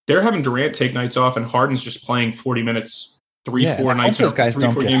they're having Durant take nights off, and Harden's just playing 40 minutes, 4 nights, 4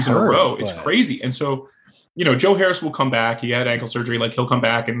 games in a row. It's crazy. And so, you know, Joe Harris will come back. He had ankle surgery. Like he'll come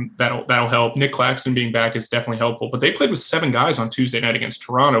back and that'll help. Nick Claxton being back is definitely helpful, but they played with 7 guys on Tuesday night against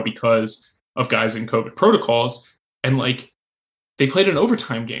Toronto because of guys in COVID protocols. And like, they played an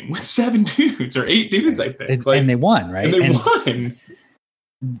overtime game with 7 dudes or 8 dudes, I think. And they won, right? And they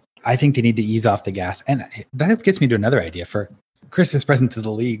won. I think they need to ease off the gas. And that gets me to another idea for Christmas present to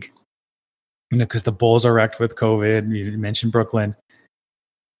the league. You know, because the Bulls are wrecked with COVID. You mentioned Brooklyn.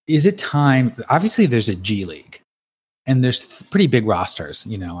 Is it time? Obviously, there's a G League, and there's pretty big rosters.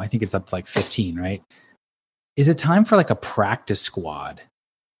 You know, I think it's up to like 15, right? Is it time for like a practice squad,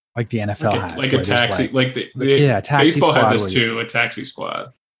 like the NFL has, like a taxi, like taxi baseball squad had this too, a taxi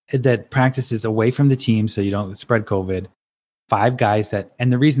squad that practices away from the team, so you don't spread COVID. 5 guys that,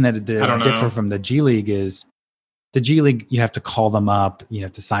 and the reason that they differ from the G League is the G League, you have to call them up, you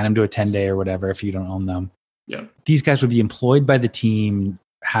have to sign them to a 10-day or whatever if you don't own them. Yeah, these guys would be employed by the team,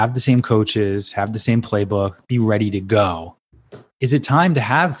 have the same coaches, have the same playbook, be ready to go. Is it time to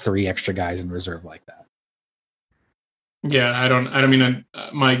have 3 extra guys in reserve like that? Yeah, I mean,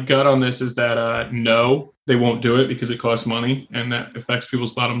 my gut on this is that no, they won't do it because it costs money and that affects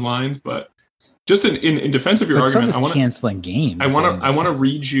people's bottom lines. But just in defense of your argument, I want to canceling games. I want to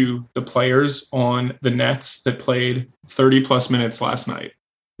read you the players on the Nets that played 30 plus minutes last night.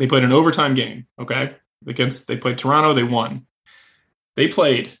 They played an overtime game. Okay, they played Toronto. They won. They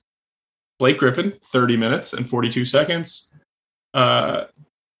played Blake Griffin 30 minutes and 42 seconds.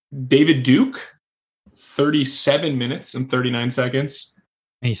 David Duke 37 minutes and 39 seconds.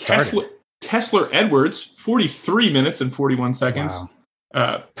 And he started. Kessler Edwards 43 minutes and 41 seconds.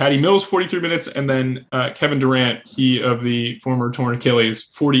 Wow. Patty Mills 43 minutes, and then Kevin Durant, he of the former torn Achilles,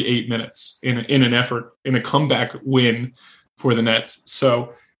 48 minutes in a comeback win for the Nets.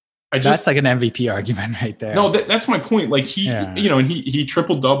 So That's like an MVP argument right there. No, that's my point. Like and he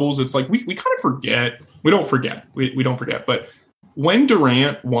triple doubles. It's like we kind of forget. We don't forget. We don't forget. But when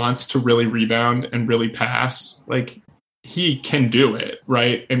Durant wants to really rebound and really pass, like he can do it,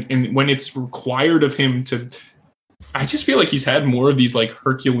 right? And when it's required of him to, I just feel like he's had more of these like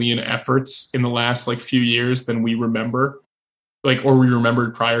Herculean efforts in the last like few years than we remember, like, or we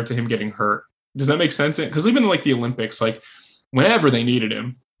remembered prior to him getting hurt. Does that make sense? Because even like the Olympics, like whenever they needed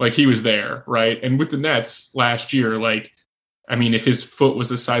him, like he was there, right? And with the Nets last year, like, I mean, if his foot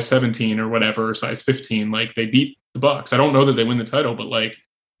was a size 17 or whatever, or size 15, like they beat the Bucks. I don't know that they win the title, but like,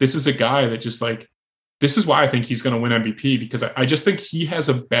 this is a guy that just like, this is why I think he's going to win MVP, because I just think he has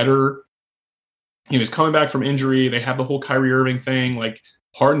a better, he's coming back from injury. They have the whole Kyrie Irving thing. Like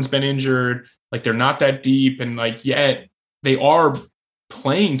Harden's been injured. Like they're not that deep. And like, yet they are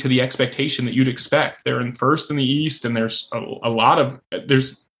playing to the expectation that you'd expect. They're in first in the East, and there's a lot of,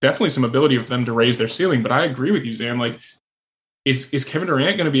 there's definitely some ability of them to raise their ceiling. But I agree with you, Zan. Like, is Kevin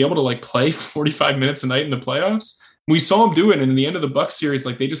Durant going to be able to like play 45 minutes a night in the playoffs? We saw him do it, and in the end of the Bucks series,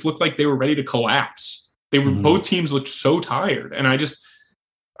 like they just looked like they were ready to collapse. They were both teams looked so tired, and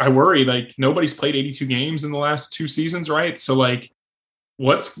I worry, like nobody's played 82 games in the last 2 seasons, right? So like,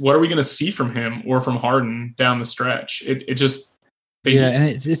 what are we going to see from him or from Harden down the stretch? And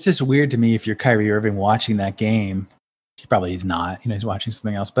it's just weird to me if you're Kyrie Irving watching that game. He's not. He's watching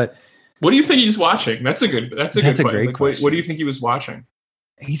something else. But what do you think he's watching? That's a great question. What do you think he was watching?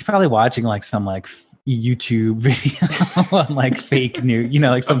 He's probably watching like some like YouTube video on like fake news,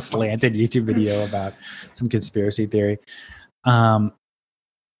 like some slanted YouTube video about some conspiracy theory.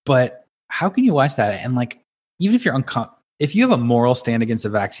 But how can you watch that? And like, even if you're if you have a moral stand against the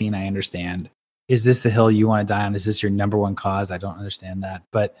vaccine, I understand. Is this the hill you want to die on? Is this your number one cause? I don't understand that.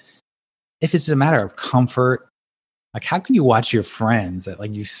 But if it's a matter of comfort, like how can you watch your friends that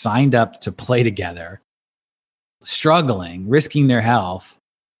like you signed up to play together, struggling, risking their health,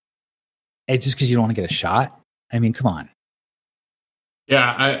 it's just because you don't want to get a shot? I mean, come on.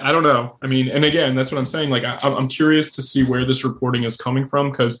 Yeah, I don't know. I mean, and again, that's what I'm saying. Like, I'm curious to see where this reporting is coming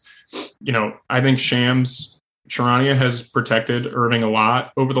from, because, I think Shams Charania has protected Irving a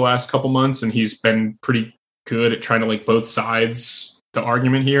lot over the last couple months, and he's been pretty good at trying to like both sides the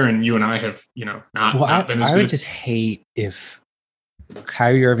argument here. And you and I have, not been as good. I would just hate if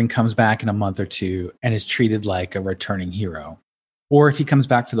Kyrie Irving comes back in a month or two and is treated like a returning hero. Or if he comes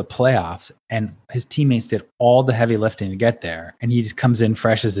back for the playoffs and his teammates did all the heavy lifting to get there, and he just comes in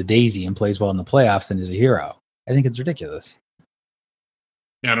fresh as a daisy and plays well in the playoffs and is a hero. I think it's ridiculous.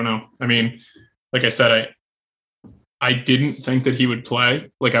 Yeah, I don't know. I mean, like I said, I didn't think that he would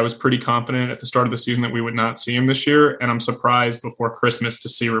play. Like I was pretty confident at the start of the season that we would not see him this year. And I'm surprised before Christmas to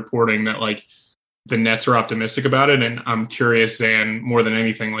see reporting that like the Nets are optimistic about it. And I'm curious, and more than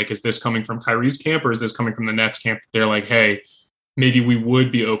anything, like, is this coming from Kyrie's camp, or is this coming from the Nets camp? They're like, hey, maybe we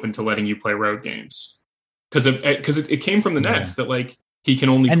would be open to letting you play road games, because it came from the Nets that like he can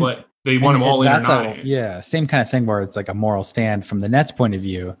only play. They want him all in or not. Same kind of thing where it's like a moral stand from the Nets point of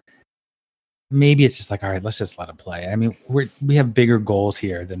view. Maybe it's just like, all right, let's just let him play. I mean, we have bigger goals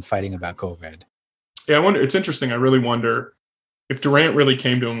here than fighting about COVID. Yeah, I wonder. It's interesting. I really wonder if Durant really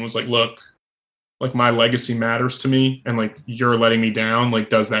came to him and was like, look, like my legacy matters to me, and like you're letting me down. Like,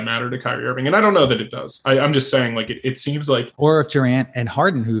 does that matter to Kyrie Irving? And I don't know that it does. I'm just saying, like, it seems like. Or if Durant and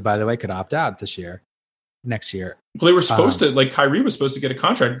Harden, who by the way could opt out next year. Well, they were supposed to, like, Kyrie was supposed to get a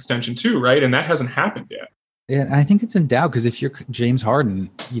contract extension too, right? And that hasn't happened yet. And I think it's in doubt, because if you're James Harden,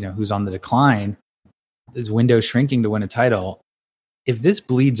 who's on the decline, his window shrinking to win a title, if this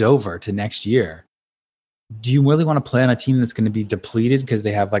bleeds over to next year, do you really want to play on a team that's going to be depleted because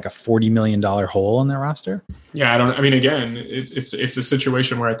they have like a $40 million hole in their roster? Yeah, I mean, again, it's a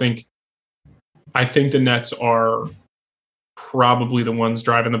situation where I think the Nets are probably the ones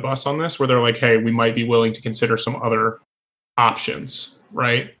driving the bus on this, where they're like, hey, we might be willing to consider some other options,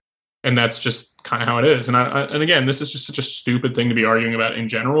 right? And that's just kind of how it is. And and again, this is just such a stupid thing to be arguing about in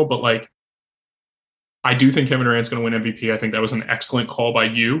general, but like, I do think Kevin Durant's going to win MVP. I think that was an excellent call by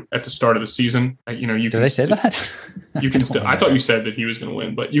you at the start of the season. Did I say that? You can still. I thought you said that he was going to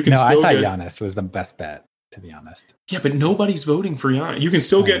win, but you can. No, still I thought Giannis was the best bet, to be honest. Yeah, but nobody's voting for Giannis. You can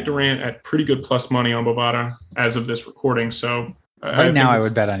still get Durant at pretty good plus money on Bovada as of this recording. So right now, I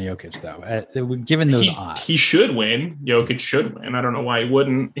would bet on Jokic, though. Given those odds, he should win. Jokic should win. I don't know why he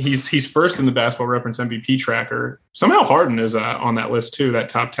wouldn't. He's first in the Basketball Reference MVP tracker. Somehow Harden is on that list too, that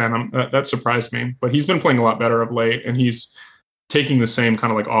top 10. That surprised me. But he's been playing a lot better of late, and he's taking the same kind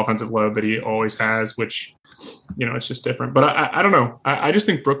of like offensive load that he always has, which, it's just different. But I don't know. I just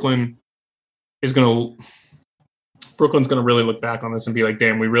think Brooklyn is going to. Brooklyn's going to really look back on this and be like,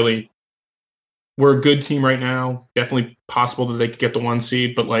 damn, we're a good team right now. Definitely possible that they could get the 1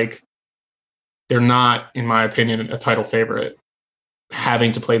 seed, but like they're not, in my opinion, a title favorite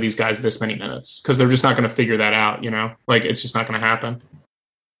having to play these guys this many minutes because they're just not going to figure that out. Like it's just not going to happen.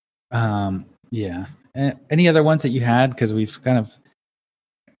 Yeah. Any other ones that you had? Because we've kind of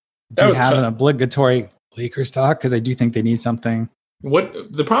an obligatory Lakers talk because I do think they need something.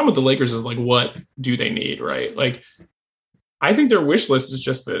 What the problem with the Lakers is like, what do they need, right? Like, I think their wish list is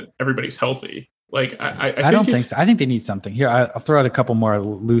just that everybody's healthy. Like, I don't think so. I think they need something here. I'll throw out a couple more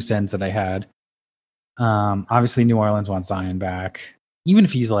loose ends that I had. Obviously, New Orleans wants Zion back, even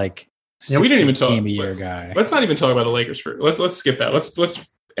if he's like, we didn't even talk game a year guy. Let's not even talk about the Lakers let's skip that.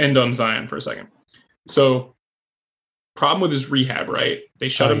 Let's end on Zion for a second. So, problem with his rehab, right? They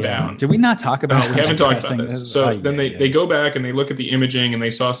shut him down. Did we not talk about? No, we haven't talked about this. So then they go back and they look at the imaging and they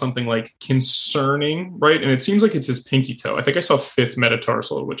saw something like concerning, right? And it seems like it's his pinky toe. I think I saw 5th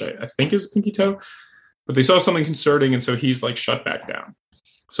metatarsal, which I think is pinky toe, but they saw something concerning, and so he's like shut back down.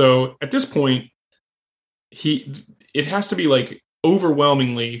 So at this point, it has to be like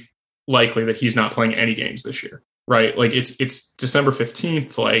overwhelmingly likely that he's not playing any games this year, right? Like it's December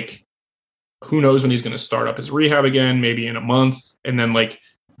 15th, like. Who knows when he's going to start up his rehab again, maybe in a month. And then like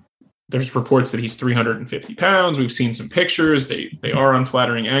there's reports that he's 350 pounds. We've seen some pictures. They are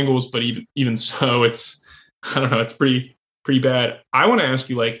unflattering angles, but even so, it's pretty bad. I want to ask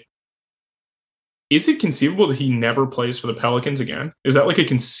you, like, is it conceivable that he never plays for the Pelicans again? Is that like a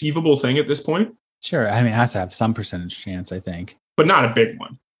conceivable thing at this point? Sure. I mean, it has to have some percentage chance, I think. But not a big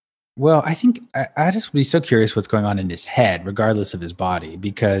one. Well, I think I just would be so curious what's going on in his head, regardless of his body,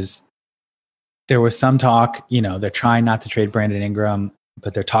 because there was some talk, they're trying not to trade Brandon Ingram,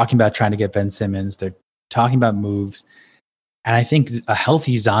 but they're talking about trying to get Ben Simmons. They're talking about moves. And I think a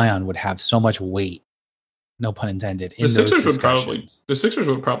healthy Zion would have so much weight, no pun intended. The Sixers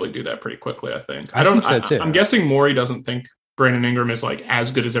would probably do that pretty quickly, I think. I think so too. I'm guessing Morey doesn't think Brandon Ingram is like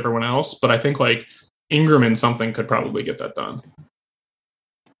as good as everyone else, but I think like Ingram and something could probably get that done.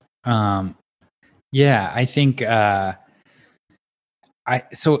 Yeah, I think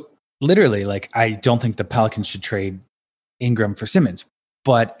literally, like, I don't think the Pelicans should trade Ingram for Simmons,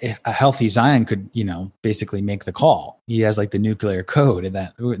 but a healthy Zion could, basically make the call. He has like the nuclear code in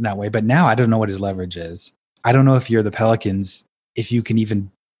that way. But now I don't know what his leverage is. I don't know if you're the Pelicans, if you can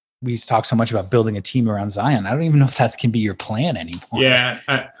even. We talk so much about building a team around Zion. I don't even know if that can be your plan anymore. Yeah,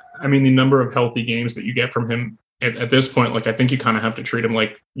 I mean, the number of healthy games that you get from him at this point, like I think you kind of have to treat him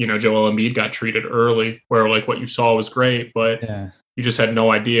like Joel Embiid got treated early, where like what you saw was great, but. Yeah. You just had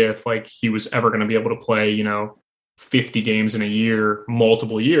no idea if like he was ever going to be able to play, 50 games in a year,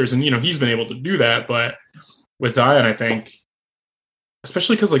 multiple years. And, he's been able to do that. But with Zion, I think,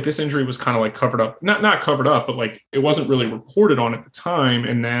 especially because like this injury was kind of like covered up, not covered up, but like it wasn't really reported on at the time.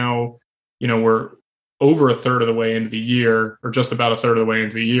 And now, we're over a third of the way into the year, or just about a third of the way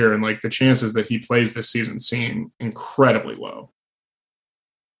into the year. And like the chances that he plays this season seem incredibly low.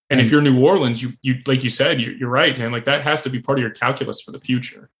 And if you're New Orleans, you like you said, you're right, Dan. Like that has to be part of your calculus for the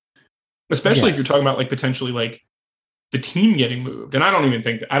future, especially if you're talking about like potentially like the team getting moved. And I don't even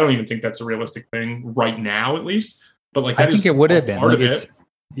think that's a realistic thing right now, at least. But like I think it would have been part of it.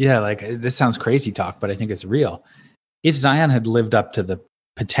 Yeah, like this sounds crazy talk, but I think it's real. If Zion had lived up to the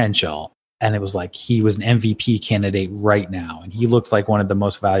potential, and it was like he was an MVP candidate right now, and he looked like one of the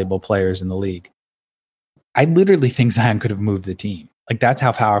most valuable players in the league, I literally think Zion could have moved the team. Like that's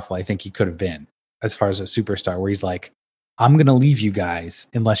how powerful I think he could have been as far as a superstar, where he's like, I'm going to leave you guys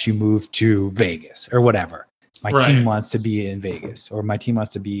unless you move to Vegas or whatever. My team wants to be in Vegas, or my team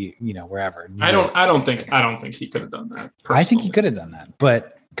wants to be, wherever. I don't think he could have done that. Personally. I think he could have done that,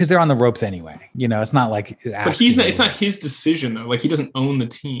 but because they're on the ropes anyway, it's not like, but it's not his decision though. Like he doesn't own the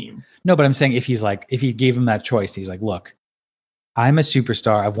team. No, but I'm saying if he gave him that choice, he's like, look, I'm a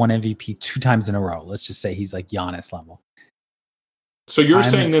superstar. I've won MVP 2 times in a row. Let's just say he's like Giannis level. So you're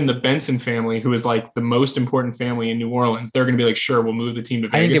saying then the Benson family, who is like the most important family in New Orleans, they're going to be like, sure, we'll move the team to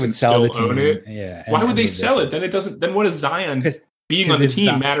Vegas. I think they would sell the team. Own it. Yeah. Why would they sell it? Then it doesn't. Then what does Zion being on the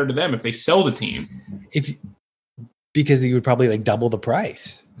team matter to them if they sell the team? Because you would probably like double the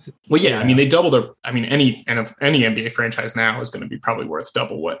price. Well, yeah. I mean, they double their. I mean, any NBA franchise now is going to be probably worth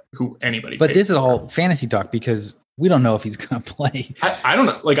double who anybody. But this is all fantasy talk because we don't know if he's going to play. I don't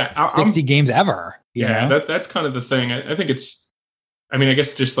know. Like 60 games ever. That's kind of the thing. I think it's. I mean, I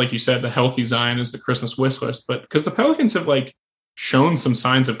guess just like you said, the healthy Zion is the Christmas wish list, but because the Pelicans have like shown some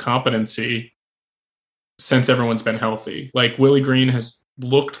signs of competency since everyone's been healthy. Like Willie Green has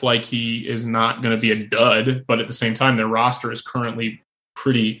looked like he is not going to be a dud, but at the same time, their roster is currently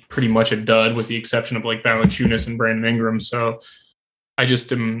pretty much a dud with the exception of like Valanciunas and Brandon Ingram. So I'm just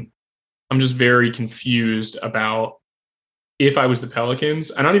very confused about if I was the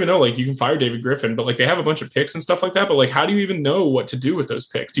Pelicans. I don't even know, like you can fire David Griffin, but like they have a bunch of picks and stuff like that. But like, how do you even know what to do with those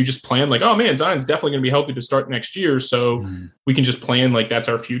picks? Do you just plan like, oh man, Zion's definitely going to be healthy to start next year, so we can just plan like that's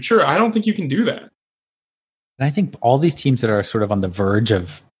our future? I don't think you can do that. And I think all these teams that are sort of on the verge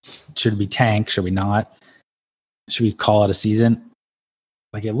of, should we tank? Should we not? Should we call it a season?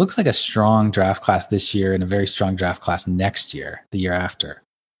 Like it looks like a strong draft class this year and a very strong draft class next year, the year after.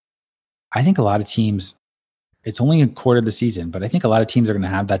 I think a lot of teams, it's only a quarter of the season, but I think a lot of teams are going to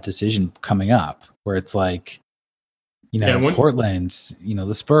have that decision coming up where it's like, Portland's,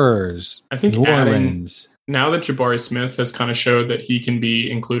 the Spurs, I think New Orleans. Now that Jabari Smith has kind of showed that he can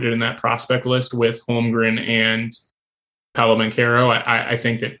be included in that prospect list with Holmgren and Paolo Banchero, I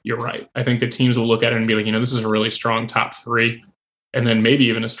think that you're right. I think that teams will look at it and be like, this is a really strong top 3, and then maybe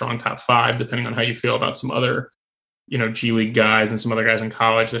even a strong top 5, depending on how you feel about some other, G League guys and some other guys in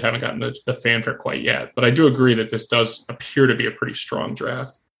college that haven't gotten the fanfare quite yet. But I do agree that this does appear to be a pretty strong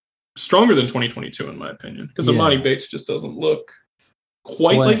draft. Stronger than 2022, in my opinion, because Amani Bates just doesn't look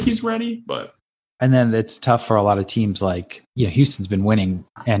quite like he's ready. But and then it's tough for a lot of teams like, Houston's been winning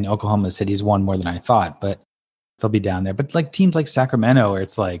and Oklahoma City's won more than I thought, but they'll be down there. But like teams like Sacramento, where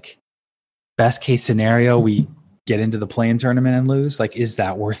it's like best case scenario, we get into the play-in tournament and lose. Like, is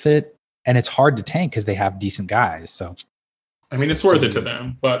that worth it? And it's hard to tank because they have decent guys. So, I mean, it's worth it to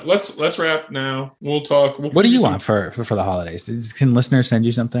them. But let's wrap now. We'll talk. What do you want for the holidays? Can listeners send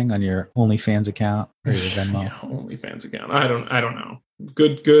you something on your OnlyFans account or your Venmo? OnlyFans account. I don't know.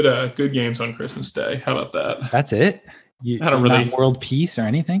 Good games on Christmas Day. How about that? That's it. I don't really not world peace or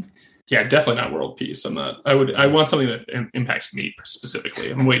anything. Yeah, definitely not world peace. I'm not. I want something that impacts me specifically.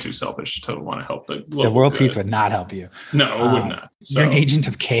 I'm way too selfish to want to help the world peace would not help you. No, it would not. So. You're an agent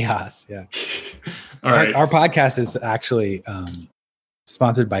of chaos. Yeah. All right. Our podcast is actually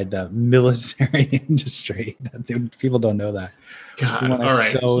sponsored by the military industry. People don't know that. God. All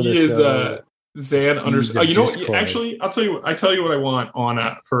right. He is Zan underscore. You know what? Actually, I tell you what I want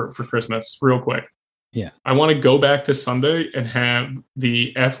on for Christmas, real quick. Yeah. I want to go back to Sunday and have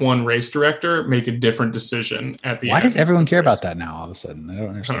the F1 race director make a different decision at the end. Why does everyone care about that now all of a sudden? I don't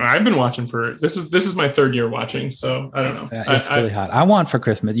understand. I've been watching this is my 3rd year watching, so I don't know. It's really hot. I want for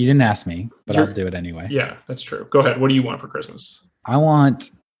Christmas. You didn't ask me, but I'll do it anyway. Yeah, that's true. Go ahead. What do you want for Christmas? I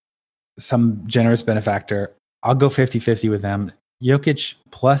want some generous benefactor. I'll go 50-50 with them. Jokic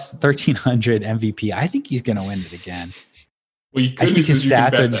plus 1,300 MVP. I think he's going to win it again. Well, I think his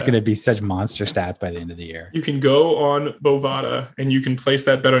stats are just going to be such monster stats by the end of the year. You can go on Bovada and you can place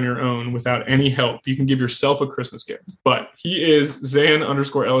that bet on your own without any help. You can give yourself a Christmas gift. But he is Zan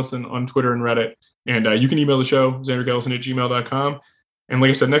 _Ellison on Twitter and Reddit. And you can email the show, zandrickellison@gmail.com. And like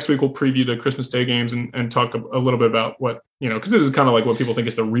I said, next week we'll preview the Christmas Day games and talk a little bit about what, because this is kind of like what people think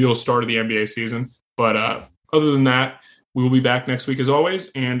is the real start of the NBA season. But other than that, we will be back next week as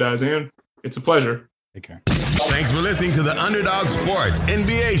always. And Zan, it's a pleasure. Take care. Thanks for listening to the Underdog Sports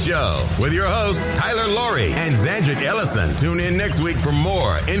NBA Show with your hosts, Tyler Laurie and Zandrick Ellison. Tune in next week for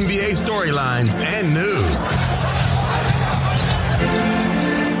more NBA storylines and news.